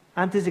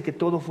antes de que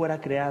todo fuera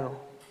creado.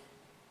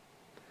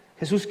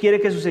 Jesús quiere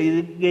que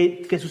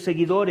sus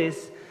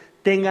seguidores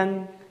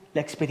tengan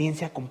la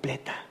experiencia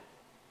completa.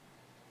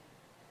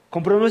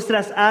 Compró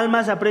nuestras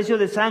almas a precio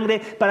de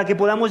sangre para que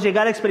podamos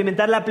llegar a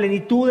experimentar la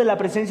plenitud de la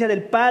presencia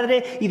del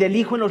Padre y del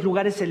Hijo en los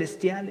lugares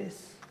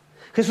celestiales.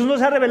 Jesús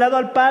nos ha revelado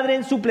al Padre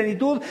en su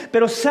plenitud,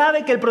 pero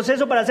sabe que el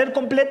proceso para ser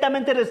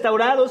completamente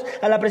restaurados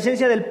a la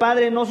presencia del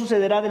Padre no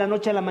sucederá de la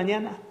noche a la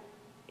mañana.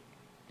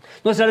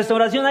 Nuestra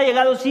restauración ha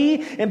llegado,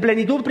 sí, en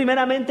plenitud,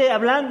 primeramente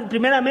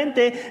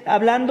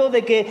hablando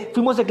de que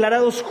fuimos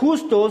declarados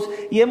justos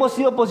y hemos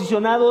sido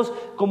posicionados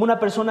como una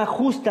persona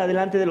justa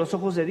delante de los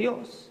ojos de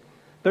Dios.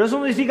 Pero eso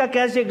no significa que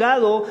has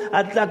llegado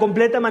a la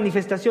completa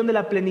manifestación de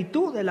la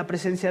plenitud de la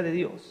presencia de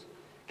Dios.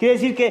 Quiere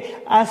decir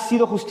que has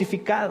sido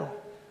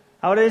justificado.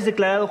 Ahora eres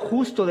declarado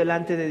justo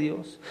delante de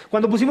Dios.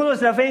 Cuando pusimos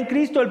nuestra fe en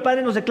Cristo, el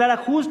Padre nos declara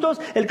justos.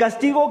 El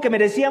castigo que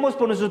merecíamos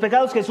por nuestros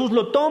pecados, Jesús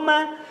lo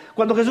toma.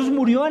 Cuando Jesús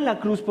murió en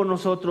la cruz por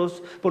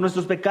nosotros, por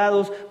nuestros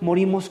pecados,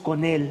 morimos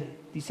con Él,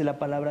 dice la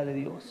palabra de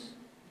Dios.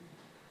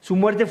 Su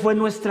muerte fue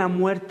nuestra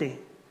muerte.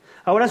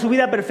 Ahora su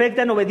vida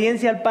perfecta en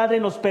obediencia al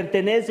Padre nos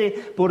pertenece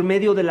por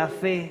medio de la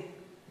fe.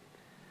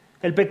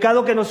 El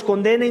pecado que nos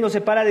condena y nos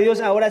separa de Dios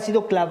ahora ha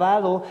sido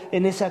clavado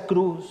en esa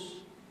cruz.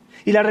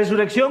 Y la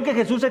resurrección que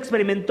Jesús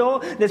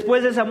experimentó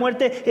después de esa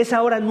muerte es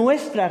ahora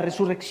nuestra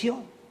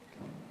resurrección.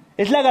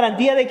 Es la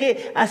garantía de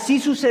que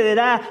así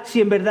sucederá si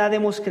en verdad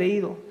hemos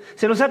creído.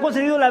 Se nos ha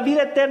concedido la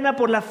vida eterna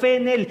por la fe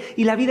en Él.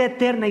 Y la vida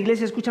eterna,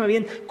 iglesia, escúchame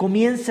bien,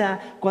 comienza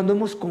cuando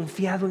hemos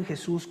confiado en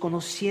Jesús,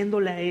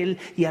 conociéndole a Él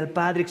y al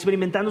Padre,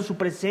 experimentando su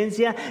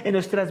presencia en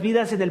nuestras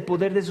vidas en el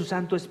poder de su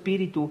Santo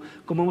Espíritu,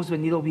 como hemos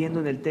venido viendo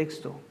en el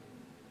texto.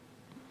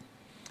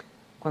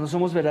 Cuando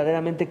somos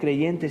verdaderamente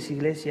creyentes,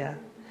 iglesia,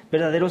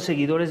 verdaderos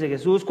seguidores de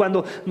Jesús,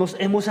 cuando nos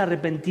hemos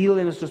arrepentido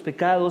de nuestros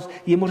pecados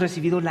y hemos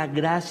recibido la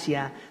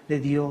gracia de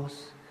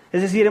Dios.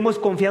 Es decir, hemos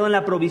confiado en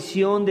la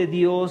provisión de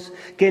Dios,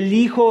 que el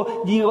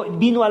Hijo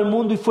vino al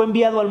mundo y fue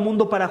enviado al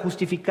mundo para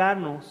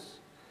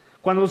justificarnos.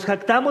 Cuando nos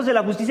jactamos de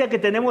la justicia que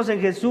tenemos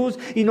en Jesús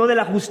y no de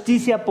la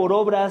justicia por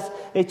obras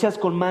hechas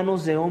con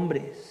manos de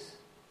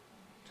hombres,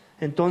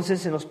 entonces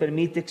se nos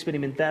permite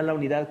experimentar la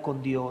unidad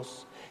con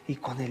Dios y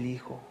con el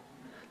Hijo.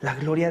 La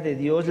gloria de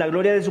Dios, la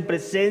gloria de su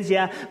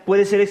presencia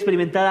puede ser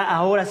experimentada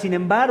ahora. Sin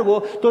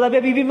embargo, todavía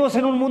vivimos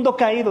en un mundo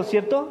caído,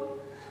 ¿cierto?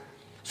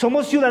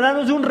 Somos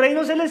ciudadanos de un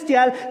reino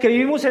celestial que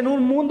vivimos en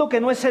un mundo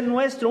que no es el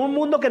nuestro, un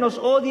mundo que nos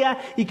odia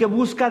y que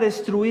busca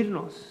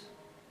destruirnos.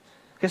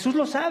 Jesús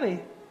lo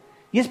sabe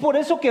y es por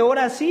eso que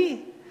ora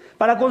así,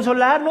 para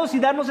consolarnos y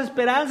darnos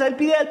esperanza. Él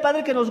pide al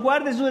Padre que nos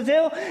guarde. Su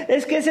deseo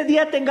es que ese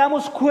día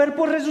tengamos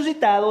cuerpos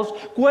resucitados,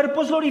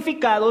 cuerpos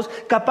glorificados,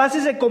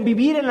 capaces de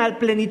convivir en la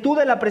plenitud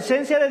de la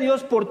presencia de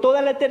Dios por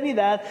toda la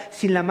eternidad,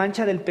 sin la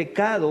mancha del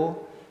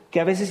pecado que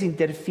a veces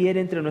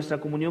interfiere entre nuestra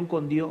comunión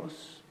con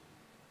Dios.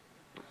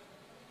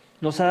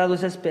 Nos ha dado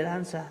esa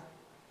esperanza.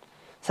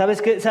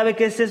 ¿Sabe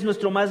que ese es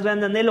nuestro más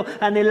grande anhelo?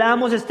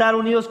 Anhelamos estar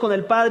unidos con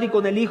el Padre y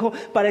con el Hijo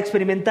para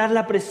experimentar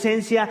la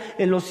presencia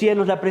en los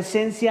cielos, la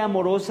presencia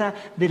amorosa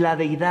de la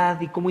deidad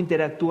y cómo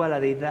interactúa la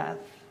deidad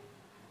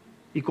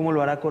y cómo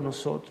lo hará con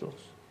nosotros.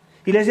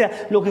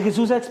 Iglesia, lo que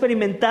Jesús ha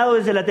experimentado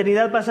desde la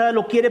eternidad pasada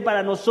lo quiere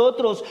para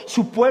nosotros,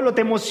 su pueblo.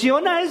 ¿Te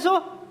emociona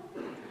eso?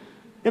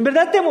 ¿En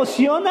verdad te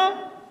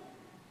emociona?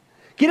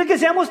 Quiere que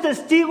seamos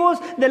testigos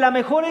de la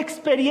mejor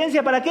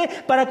experiencia. ¿Para qué?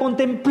 Para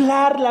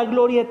contemplar la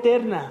gloria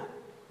eterna.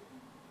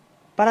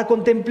 Para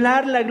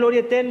contemplar la gloria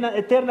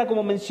eterna,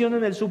 como menciona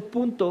en el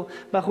subpunto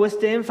bajo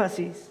este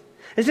énfasis.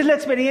 Esa es la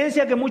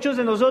experiencia que muchos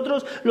de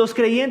nosotros, los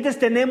creyentes,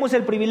 tenemos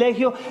el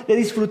privilegio de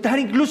disfrutar.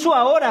 Incluso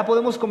ahora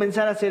podemos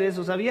comenzar a hacer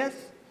eso, ¿sabías?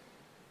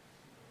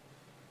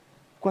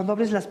 Cuando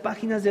abres las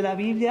páginas de la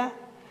Biblia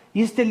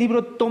y este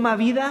libro toma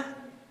vida,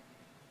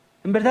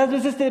 ¿en verdad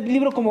ves este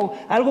libro como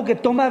algo que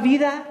toma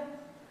vida?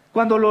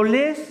 Cuando lo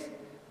lees,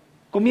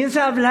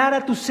 Comienza a hablar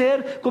a tu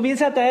ser,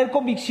 comienza a traer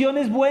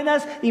convicciones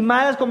buenas y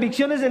malas,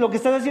 convicciones de lo que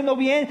estás haciendo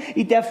bien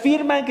y te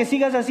afirman que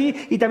sigas así,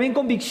 y también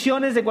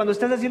convicciones de cuando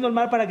estás haciendo el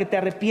mal para que te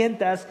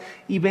arrepientas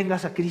y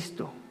vengas a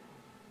Cristo.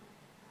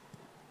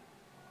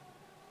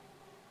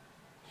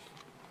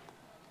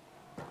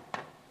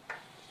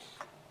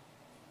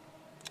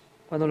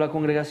 Cuando la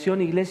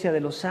congregación iglesia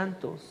de los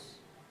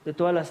santos, de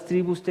todas las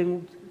tribus,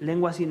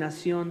 lenguas y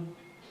nación,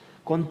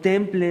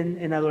 contemplen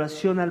en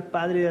adoración al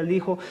Padre y al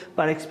Hijo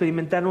para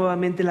experimentar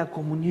nuevamente la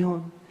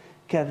comunión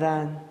que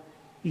Adán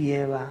y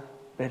Eva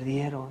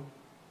perdieron.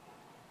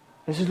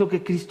 Eso es lo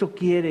que Cristo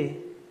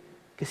quiere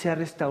que sea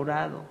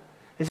restaurado.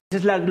 Esa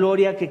es la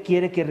gloria que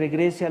quiere que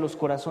regrese a los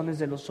corazones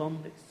de los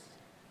hombres.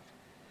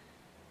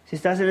 Si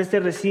estás en este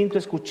recinto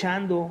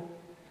escuchando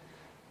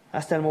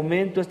hasta el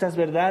momento estas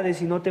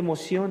verdades y no te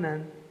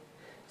emocionan,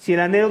 si el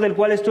anhelo del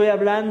cual estoy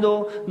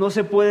hablando no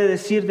se puede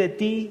decir de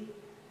ti,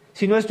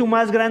 si no es tu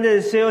más grande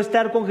deseo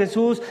estar con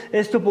Jesús,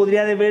 esto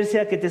podría deberse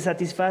a que te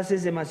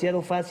satisfaces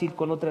demasiado fácil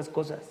con otras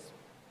cosas.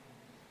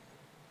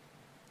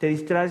 Te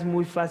distraes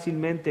muy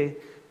fácilmente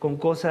con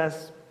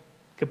cosas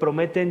que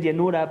prometen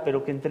llenura,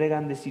 pero que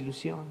entregan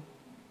desilusión.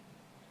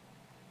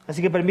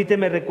 Así que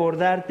permíteme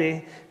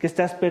recordarte que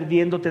estás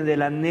perdiéndote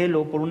del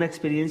anhelo por una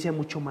experiencia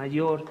mucho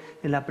mayor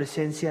en la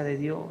presencia de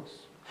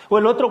Dios. O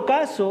el otro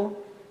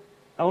caso,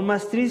 aún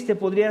más triste,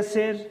 podría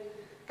ser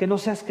que no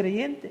seas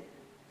creyente.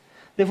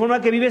 De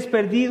forma que vives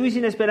perdido y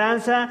sin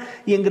esperanza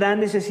y en gran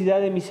necesidad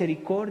de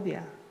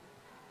misericordia.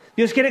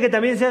 Dios quiere que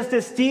también seas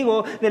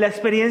testigo de la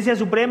experiencia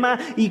suprema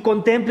y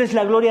contemples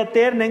la gloria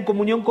eterna en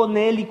comunión con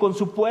Él y con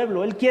su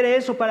pueblo. Él quiere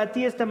eso para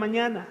ti esta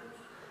mañana.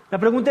 La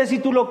pregunta es si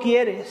tú lo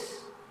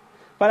quieres.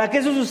 Para que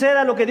eso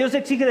suceda, lo que Dios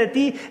exige de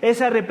ti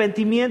es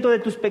arrepentimiento de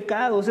tus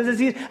pecados. Es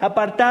decir,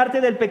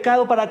 apartarte del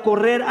pecado para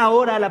correr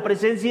ahora a la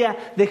presencia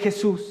de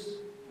Jesús.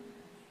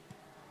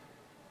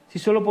 Si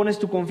solo pones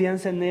tu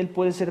confianza en Él,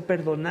 puedes ser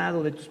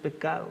perdonado de tus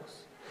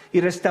pecados y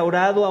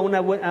restaurado a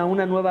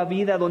una nueva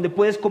vida donde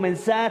puedes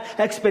comenzar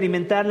a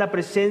experimentar la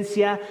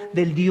presencia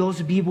del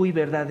Dios vivo y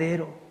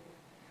verdadero.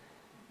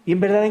 Y en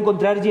verdad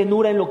encontrar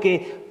llenura en lo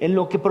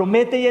que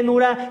promete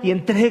llenura y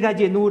entrega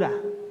llenura.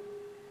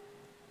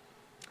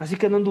 Así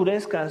que no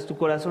endurezcas tu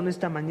corazón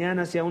esta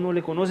mañana si aún no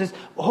le conoces.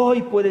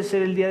 Hoy puede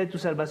ser el día de tu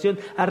salvación.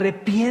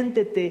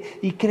 Arrepiéntete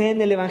y cree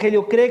en el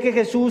Evangelio. Cree que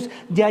Jesús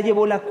ya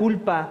llevó la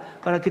culpa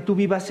para que tú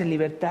vivas en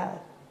libertad.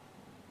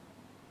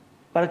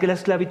 Para que la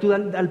esclavitud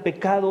al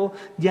pecado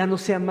ya no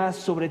sea más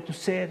sobre tu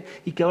ser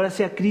y que ahora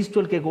sea Cristo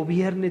el que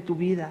gobierne tu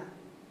vida.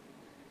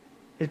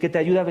 El que te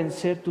ayude a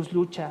vencer tus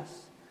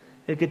luchas.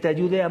 El que te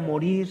ayude a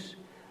morir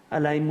a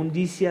la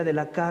inmundicia de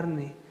la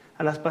carne,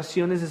 a las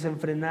pasiones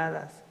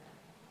desenfrenadas,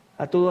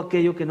 a todo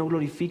aquello que no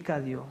glorifica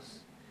a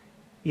Dios.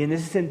 Y en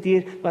ese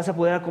sentir vas a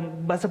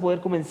poder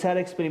comenzar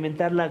a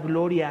experimentar la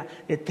gloria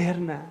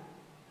eterna.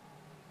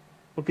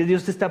 Porque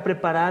Dios te está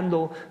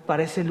preparando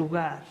para ese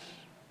lugar,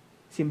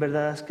 si en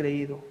verdad has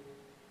creído.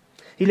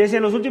 Iglesia,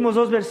 en los últimos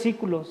 2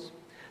 versículos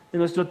de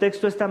nuestro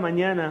texto esta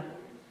mañana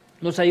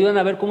nos ayudan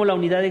a ver cómo la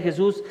unidad de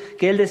Jesús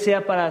que Él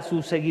desea para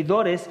sus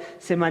seguidores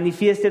se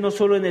manifieste no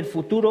solo en el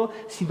futuro,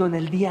 sino en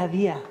el día a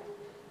día.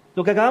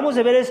 Lo que acabamos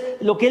de ver es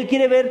lo que Él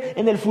quiere ver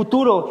en el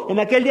futuro, en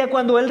aquel día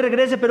cuando Él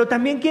regrese, pero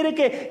también quiere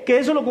que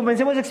eso lo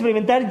comencemos a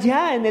experimentar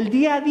ya, en el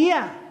día a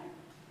día.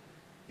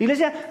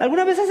 Iglesia,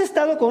 ¿alguna vez has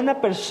estado con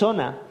una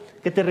persona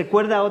que te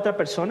recuerda a otra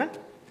persona?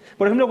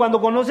 Por ejemplo, cuando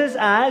conoces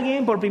a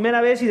alguien por primera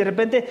vez y de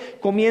repente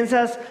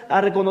comienzas a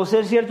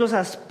reconocer ciertos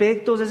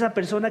aspectos de esa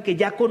persona que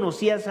ya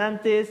conocías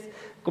antes,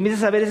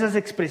 comienzas a ver esas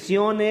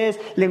expresiones,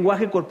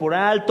 lenguaje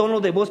corporal, tono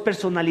de voz,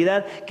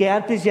 personalidad que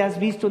antes ya has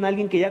visto en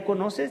alguien que ya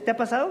conoces. ¿Te ha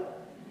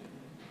pasado?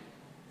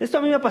 Esto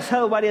a mí me ha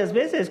pasado varias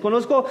veces.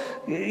 Conozco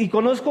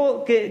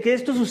que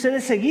esto sucede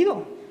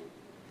seguido.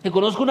 Que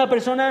conozco una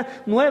persona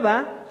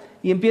nueva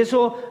y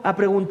empiezo a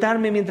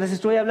preguntarme mientras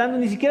estoy hablando.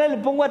 Ni siquiera le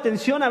pongo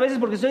atención a veces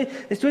porque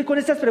estoy con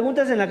estas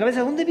preguntas en la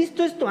cabeza. ¿Dónde he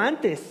visto esto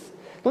antes?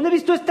 ¿Dónde he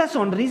visto esta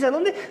sonrisa?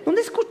 ¿Dónde he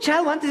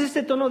escuchado antes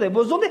este tono de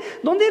voz?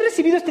 ¿Dónde he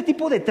recibido este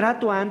tipo de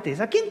trato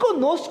antes? ¿A quién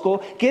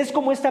conozco que es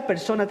como esta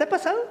persona? ¿Te ha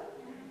pasado?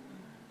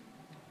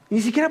 Ni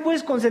siquiera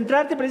puedes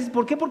concentrarte, pero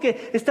 ¿por qué?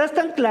 Porque estás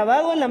tan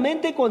clavado en la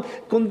mente con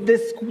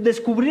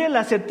descubrir el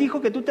acertijo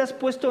que tú te has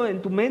puesto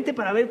en tu mente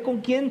para ver con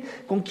quién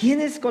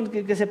es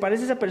que se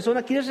parece esa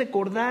persona. Quieres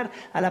recordar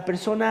a la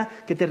persona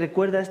que te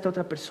recuerda a esta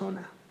otra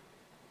persona.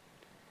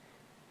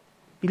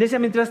 Iglesia,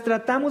 mientras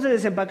tratamos de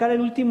desempacar el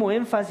último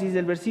énfasis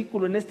del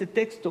versículo en este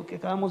texto que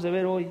acabamos de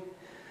ver hoy,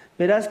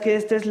 verás que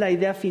esta es la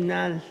idea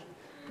final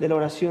de la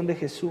oración de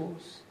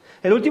Jesús.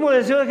 El último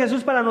deseo de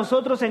Jesús para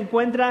nosotros se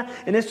encuentra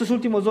en estos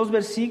últimos 2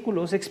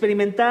 versículos: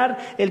 experimentar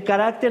el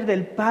carácter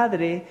del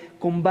Padre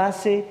con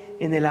base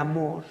en el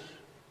amor.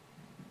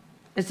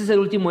 Este es el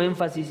último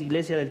énfasis,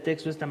 iglesia, del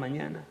texto esta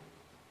mañana.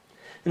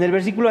 En el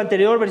versículo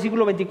anterior,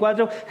 versículo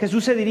 24,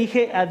 Jesús se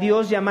dirige a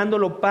Dios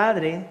llamándolo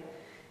Padre.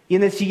 Y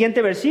en el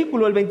siguiente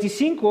versículo, el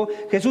 25,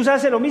 Jesús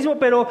hace lo mismo,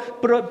 pero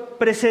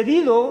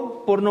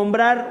precedido por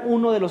nombrar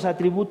uno de los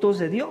atributos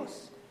de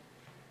Dios.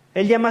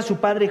 Él llama a su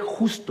Padre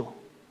justo.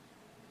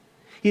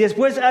 Y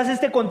después hace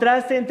este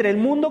contraste entre el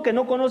mundo que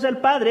no conoce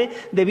al Padre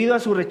debido a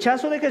su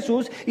rechazo de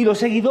Jesús y los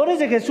seguidores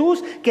de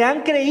Jesús que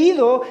han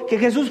creído que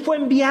Jesús fue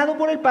enviado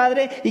por el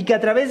Padre y que a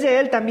través de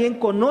él también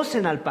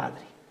conocen al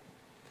Padre.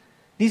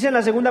 Dice en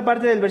la segunda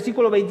parte del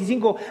versículo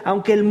 25,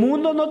 aunque el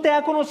mundo no te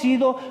ha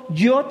conocido,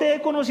 yo te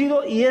he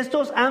conocido y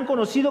estos han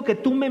conocido que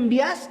tú me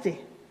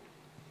enviaste.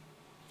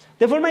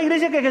 De forma,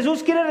 iglesia, que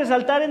Jesús quiere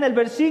resaltar en el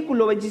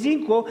versículo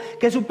 25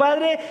 que su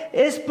Padre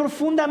es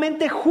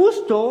profundamente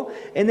justo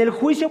en el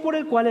juicio por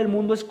el cual el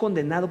mundo es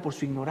condenado por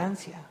su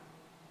ignorancia.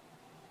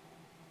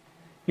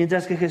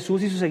 Mientras que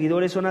Jesús y sus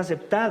seguidores son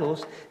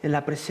aceptados en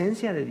la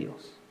presencia de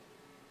Dios.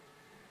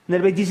 En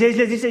el 26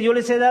 les dice, yo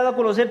les he dado a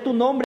conocer tu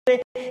nombre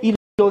y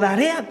lo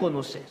daré a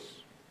conocer.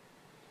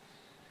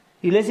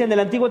 Iglesia, en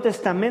el Antiguo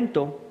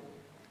Testamento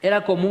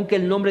era común que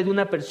el nombre de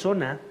una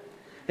persona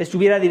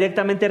estuviera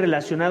directamente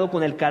relacionado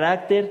con el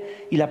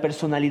carácter y la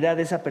personalidad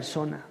de esa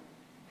persona.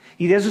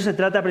 Y de eso se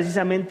trata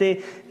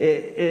precisamente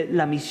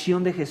la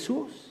misión de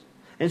Jesús.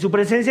 En su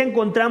presencia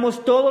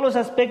encontramos todos los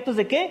aspectos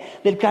 ¿de qué?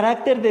 Del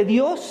carácter de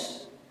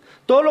Dios.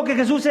 Todo lo que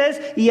Jesús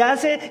es y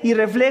hace y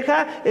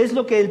refleja es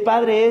lo que el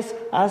Padre es,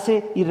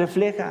 hace y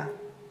refleja.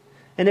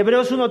 En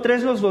Hebreos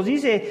 1:3 nos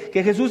dice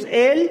que Jesús,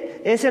 Él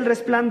es el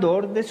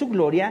resplandor de su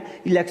gloria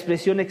y la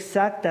expresión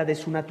exacta de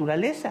su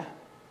naturaleza.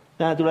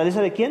 ¿La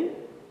naturaleza de quién?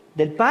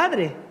 Del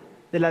Padre,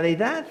 de la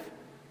deidad.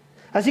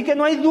 Así que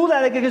no hay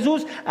duda de que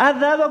Jesús ha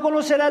dado a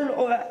conocer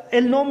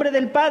el nombre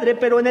del Padre,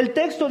 pero en el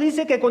texto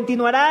dice que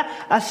continuará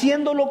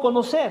haciéndolo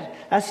conocer,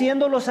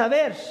 haciéndolo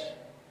saber.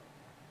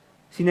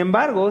 Sin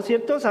embargo,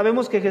 ¿cierto?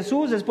 Sabemos que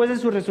Jesús, después de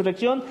su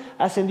resurrección,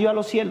 ascendió a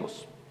los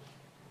cielos.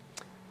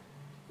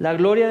 La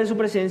gloria de su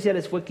presencia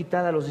les fue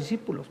quitada a los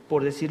discípulos,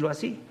 por decirlo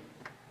así.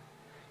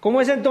 ¿Cómo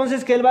es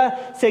entonces que Él va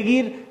a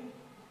seguir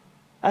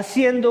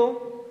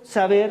haciendo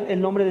saber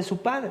el nombre de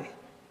su Padre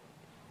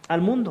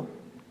al mundo?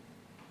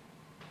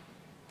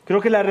 Creo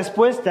que la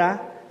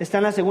respuesta está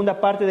en la segunda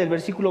parte del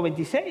versículo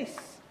 26,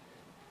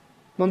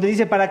 donde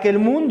dice, para que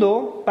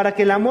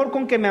el amor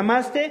con que me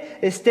amaste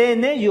esté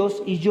en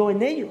ellos y yo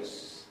en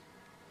ellos.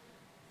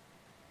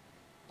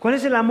 ¿Cuál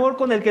es el amor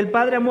con el que el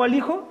Padre amó al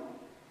Hijo?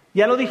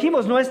 Ya lo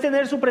dijimos, ¿no es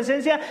tener su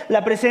presencia,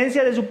 la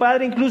presencia de su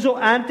Padre incluso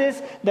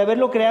antes de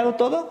haberlo creado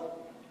todo?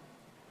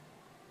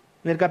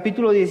 En el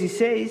capítulo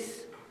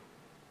 16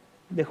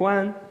 de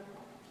Juan,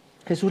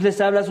 Jesús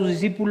les habla a sus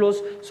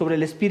discípulos sobre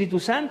el Espíritu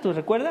Santo,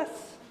 ¿recuerdas?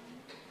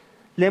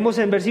 Leemos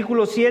en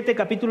versículo 7,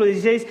 capítulo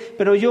 16,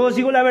 pero yo os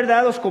digo la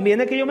verdad, os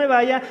conviene que yo me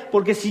vaya,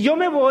 porque si yo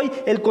me voy,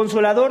 el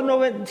Consolador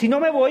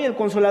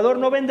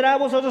no vendrá a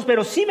vosotros,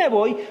 pero si me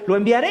voy, lo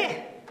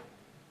enviaré.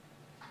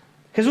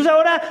 Jesús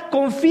ahora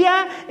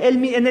confía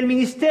en el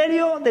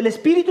ministerio del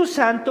Espíritu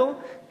Santo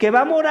que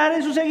va a morar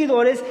en sus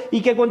seguidores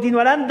y que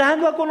continuarán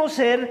dando a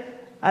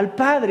conocer al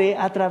Padre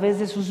a través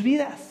de sus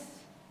vidas.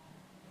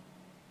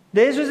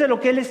 De eso es de lo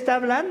que Él está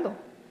hablando.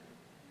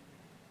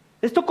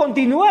 Esto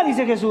continúa,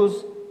 dice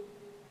Jesús.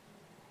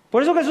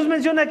 Por eso Jesús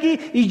menciona aquí,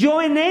 y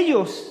yo en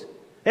ellos.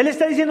 Él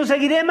está diciendo,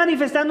 seguiré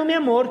manifestando mi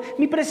amor,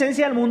 mi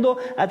presencia al mundo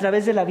a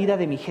través de la vida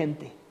de mi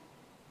gente,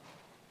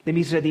 de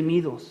mis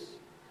redimidos,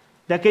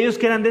 de aquellos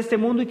que eran de este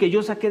mundo y que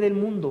yo saqué del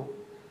mundo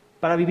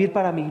para vivir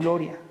para mi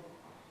gloria.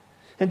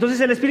 Entonces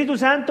el Espíritu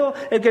Santo,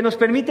 el que nos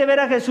permite ver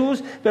a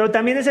Jesús, pero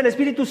también es el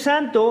Espíritu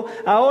Santo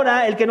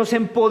ahora el que nos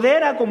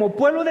empodera como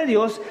pueblo de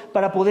Dios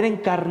para poder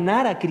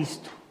encarnar a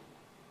Cristo.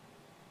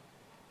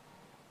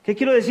 ¿Qué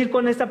quiero decir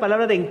con esta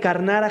palabra de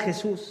encarnar a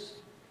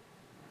Jesús?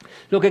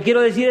 Lo que quiero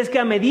decir es que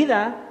a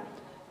medida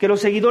que los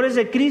seguidores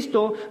de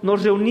Cristo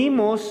nos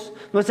reunimos,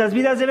 nuestras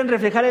vidas deben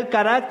reflejar el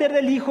carácter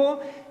del Hijo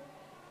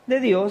de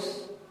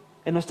Dios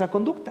en nuestra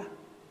conducta,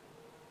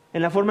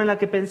 en la forma en la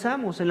que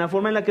pensamos, en la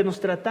forma en la que nos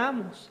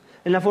tratamos,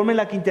 en la forma en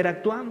la que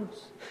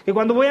interactuamos. Que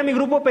cuando voy a mi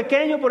grupo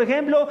pequeño, por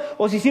ejemplo,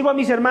 o si sirvo a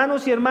mis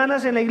hermanos y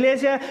hermanas en la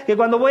iglesia, que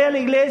cuando voy a la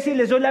iglesia y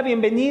les doy la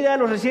bienvenida a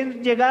los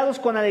recién llegados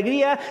con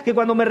alegría, que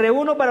cuando me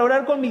reúno para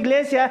orar con mi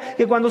iglesia,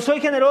 que cuando soy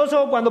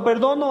generoso o cuando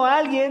perdono a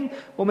alguien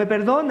o me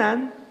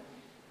perdonan,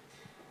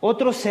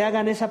 otros se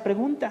hagan esa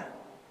pregunta.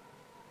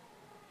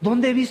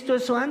 ¿Dónde he visto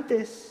eso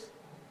antes?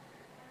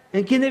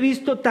 ¿En quién he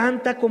visto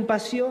tanta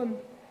compasión?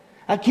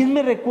 ¿A quién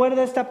me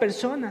recuerda esta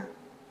persona?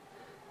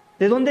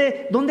 ¿De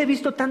dónde he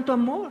visto tanto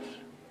amor?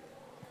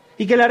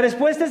 Y que la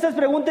respuesta a estas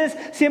preguntas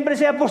siempre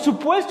sea, por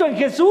supuesto, en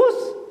Jesús.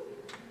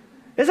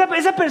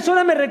 Esa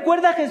persona me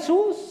recuerda a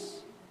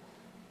Jesús.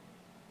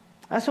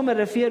 A eso me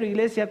refiero,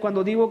 iglesia,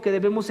 cuando digo que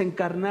debemos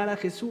encarnar a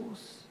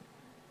Jesús.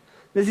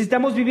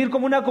 Necesitamos vivir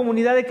como una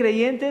comunidad de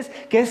creyentes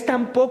que es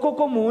tan poco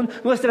común.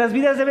 Nuestras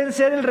vidas deben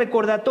ser el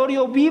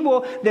recordatorio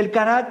vivo del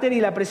carácter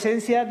y la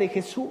presencia de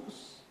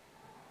Jesús.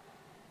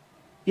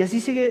 Y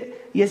así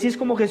es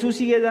como Jesús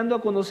sigue dando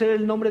a conocer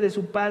el nombre de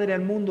su Padre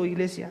al mundo,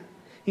 iglesia,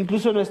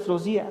 incluso en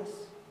nuestros días.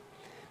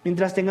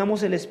 Mientras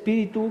tengamos el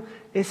Espíritu,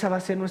 esa va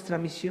a ser nuestra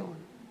misión,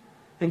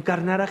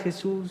 encarnar a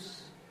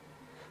Jesús,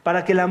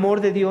 para que el amor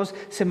de Dios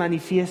se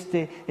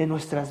manifieste en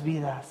nuestras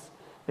vidas.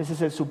 Ese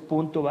es el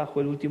subpunto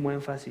bajo el último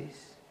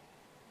énfasis.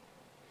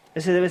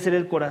 Ese debe ser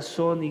el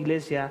corazón,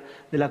 iglesia,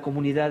 de la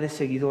comunidad de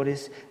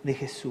seguidores de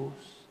Jesús.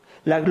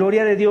 La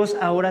gloria de Dios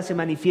ahora se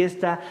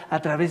manifiesta a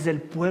través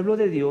del pueblo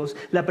de Dios.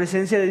 La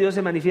presencia de Dios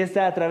se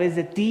manifiesta a través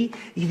de ti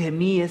y de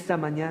mí esta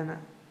mañana.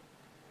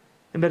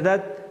 ¿En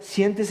verdad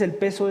sientes el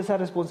peso de esa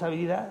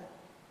responsabilidad?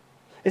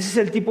 Ese es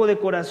el tipo de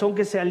corazón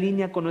que se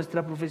alinea con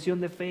nuestra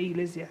profesión de fe,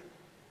 iglesia.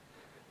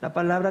 La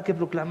palabra que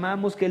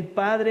proclamamos, que el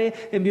Padre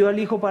envió al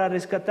Hijo para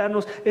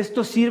rescatarnos.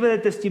 Esto sirve de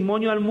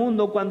testimonio al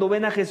mundo cuando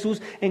ven a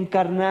Jesús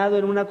encarnado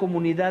en una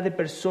comunidad de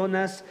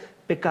personas,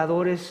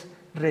 pecadores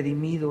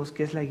redimidos,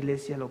 que es la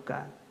iglesia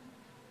local.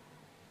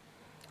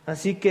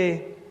 Así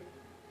que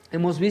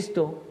hemos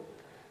visto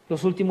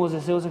los últimos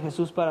deseos de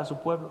Jesús para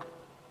su pueblo.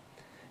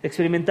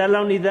 Experimentar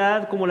la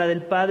unidad como la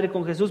del Padre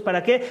con Jesús.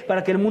 ¿Para qué?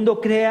 Para que el mundo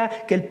crea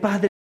que el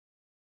Padre...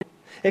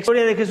 La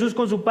gloria de Jesús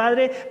con su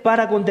Padre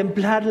para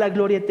contemplar la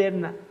gloria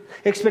eterna.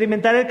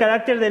 Experimentar el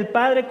carácter del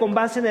Padre con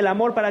base en el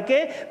amor. ¿Para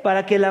qué?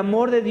 Para que el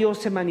amor de Dios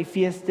se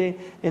manifieste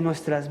en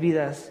nuestras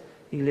vidas,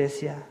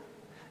 iglesia.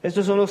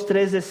 Estos son los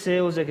 3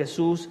 deseos de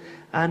Jesús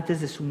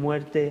antes de su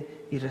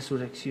muerte y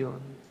resurrección.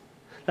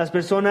 Las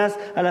personas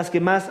a las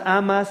que más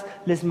amas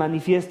les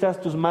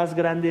manifiestas tus más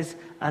grandes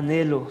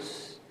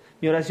anhelos.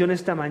 Mi oración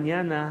esta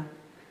mañana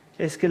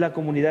es que la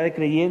comunidad de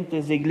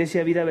creyentes de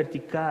Iglesia Vida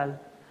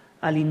Vertical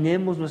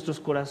alineemos nuestros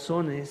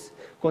corazones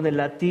con el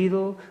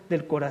latido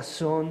del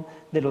corazón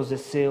de los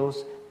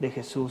deseos de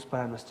Jesús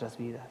para nuestras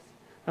vidas.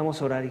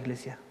 Vamos a orar,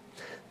 iglesia.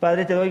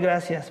 Padre, te doy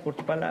gracias por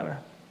tu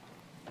palabra.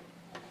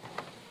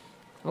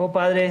 Oh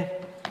Padre,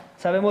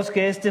 sabemos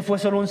que este fue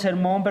solo un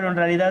sermón, pero en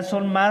realidad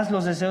son más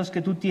los deseos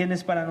que tú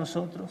tienes para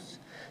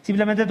nosotros.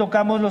 Simplemente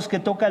tocamos los que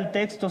toca el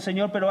texto,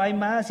 Señor, pero hay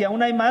más, y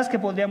aún hay más que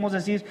podríamos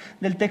decir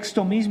del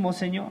texto mismo,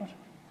 Señor.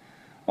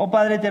 Oh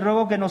Padre, te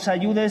ruego que nos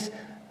ayudes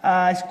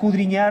a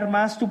escudriñar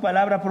más tu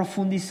palabra, a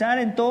profundizar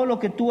en todo lo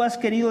que tú has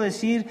querido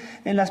decir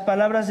en las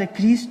palabras de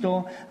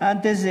Cristo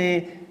antes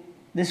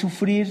de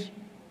sufrir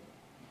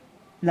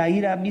la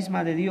ira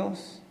misma de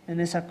Dios en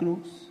esa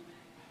cruz.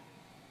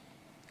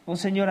 Oh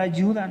Señor,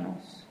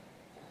 ayúdanos.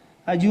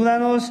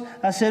 Ayúdanos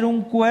a ser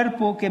un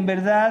cuerpo que en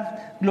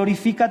verdad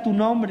glorifica tu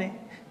nombre,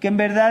 que en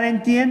verdad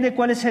entiende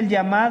cuál es el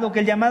llamado,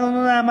 que el llamado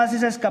no nada más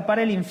es a escapar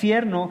el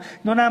infierno,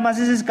 no nada más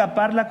es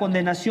escapar la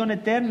condenación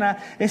eterna,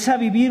 es a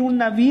vivir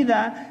una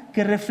vida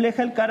que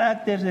refleja el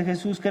carácter de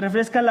Jesús, que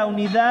refleja la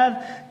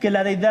unidad que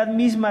la deidad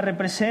misma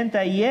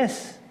representa y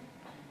es,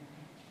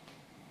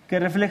 que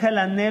refleja el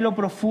anhelo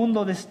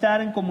profundo de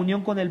estar en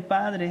comunión con el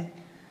Padre,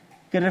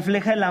 que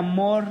refleja el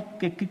amor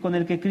con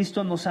el que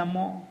Cristo nos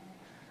amó.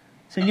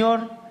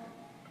 Señor,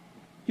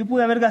 yo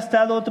pude haber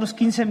gastado otros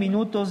 15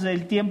 minutos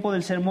del tiempo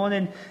del sermón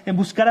en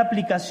buscar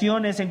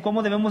aplicaciones, en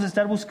cómo debemos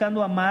estar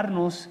buscando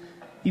amarnos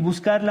y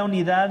buscar la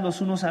unidad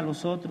los unos a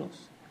los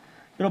otros.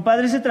 Pero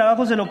Padre, ese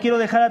trabajo se lo quiero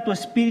dejar a tu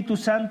Espíritu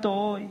Santo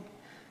hoy.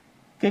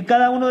 Que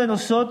cada uno de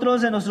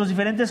nosotros, en nuestros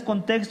diferentes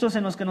contextos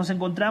en los que nos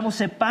encontramos,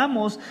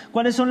 sepamos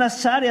cuáles son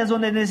las áreas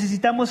donde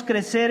necesitamos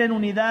crecer en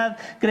unidad,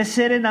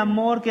 crecer en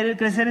amor,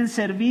 crecer en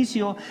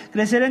servicio,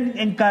 crecer en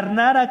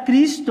encarnar a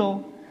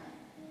Cristo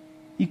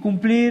y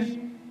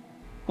cumplir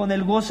con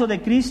el gozo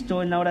de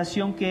Cristo en la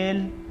oración que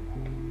Él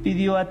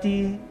pidió a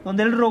ti,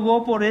 donde Él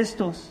rogó por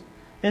estos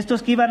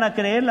que iban a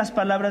creer las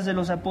palabras de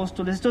los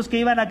apóstoles, estos que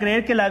iban a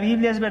creer que la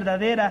Biblia es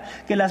verdadera,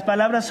 que las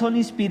palabras son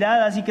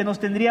inspiradas y que nos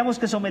tendríamos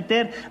que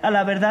someter a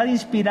la verdad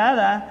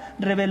inspirada,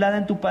 revelada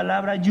en tu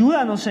palabra.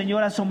 Ayúdanos,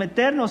 Señor, a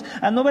someternos,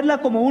 a no verla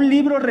como un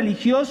libro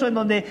religioso en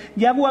donde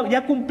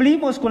ya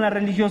cumplimos con la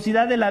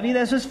religiosidad de la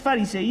vida. Eso es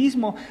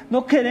fariseísmo.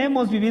 No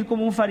queremos vivir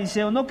como un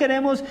fariseo, no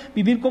queremos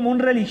vivir como un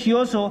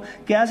religioso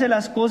que hace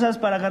las cosas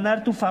para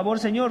ganar tu favor.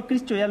 Señor,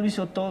 Cristo ya lo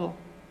hizo todo.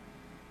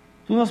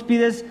 Tú nos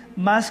pides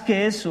más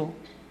que eso.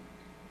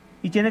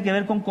 Y tiene que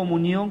ver con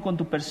comunión con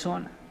tu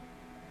persona.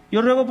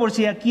 Yo ruego por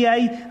si aquí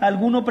hay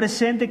alguno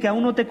presente que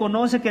aún no te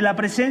conoce, que la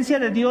presencia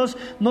de Dios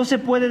no se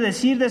puede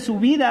decir de su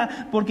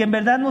vida porque en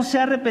verdad no se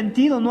ha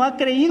arrepentido, no ha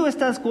creído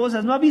estas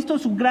cosas, no ha visto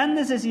su gran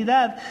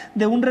necesidad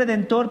de un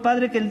Redentor.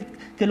 Padre,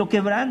 que lo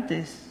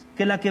quebrantes,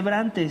 que la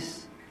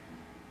quebrantes,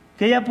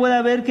 que ella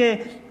pueda ver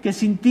que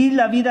sin ti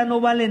la vida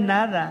no vale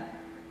nada,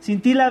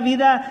 sin ti la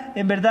vida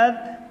en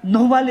verdad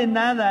no vale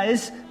nada,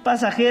 es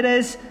pasajera,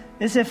 es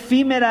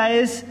efímera,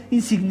 es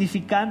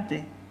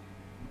insignificante.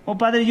 Oh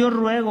Padre, yo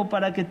ruego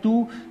para que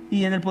tú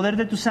y en el poder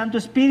de tu Santo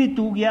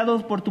Espíritu,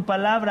 guiados por tu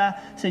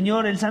palabra,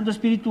 Señor, el Santo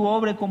Espíritu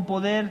obre con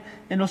poder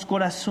en los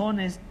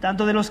corazones,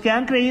 tanto de los que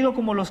han creído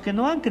como los que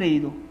no han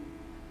creído.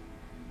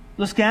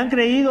 Los que han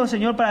creído,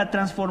 Señor, para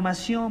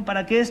transformación,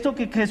 para que esto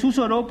que Jesús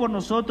oró por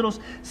nosotros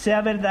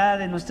sea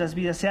verdad en nuestras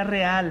vidas, sea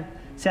real,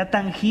 sea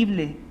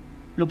tangible,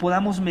 lo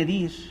podamos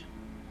medir.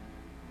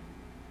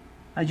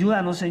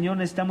 Ayúdanos, Señor,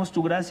 necesitamos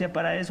tu gracia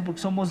para eso,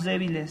 porque somos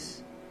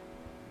débiles.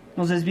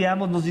 Nos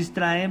desviamos, nos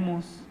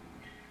distraemos.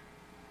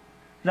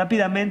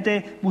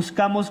 Rápidamente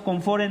buscamos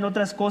confort en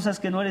otras cosas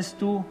que no eres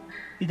tú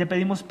y te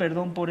pedimos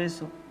perdón por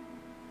eso.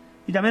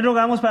 Y también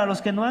rogamos para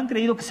los que no han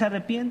creído que se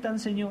arrepientan,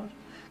 Señor.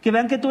 Que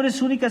vean que tú eres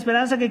su única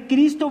esperanza, que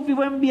Cristo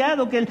fue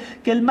enviado, que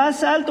el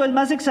más alto, el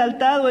más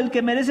exaltado, el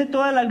que merece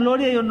toda la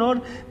gloria y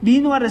honor,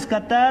 vino a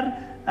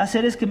rescatar a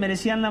seres que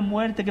merecían la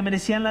muerte, que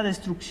merecían la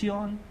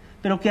destrucción,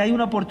 pero que hay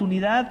una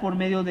oportunidad por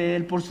medio de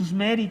Él, por sus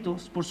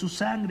méritos, por su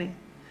sangre.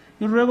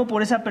 Yo ruego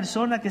por esa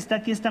persona que está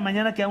aquí esta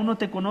mañana, que aún no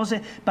te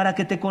conoce, para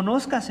que te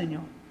conozca,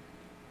 Señor,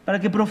 para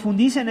que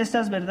profundice en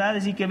estas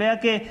verdades y que vea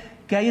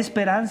que hay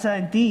esperanza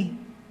en ti,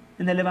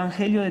 en el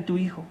Evangelio de tu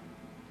Hijo,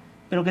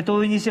 pero que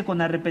todo inicie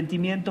con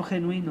arrepentimiento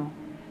genuino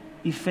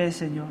y fe,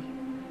 Señor.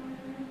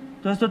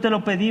 Todo esto te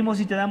lo pedimos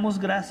y te damos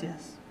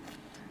gracias.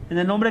 En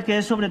el nombre que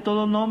es sobre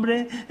todo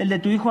nombre, el de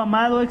tu Hijo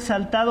amado,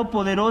 exaltado,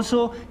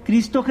 poderoso,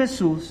 Cristo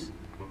Jesús.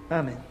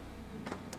 Amén.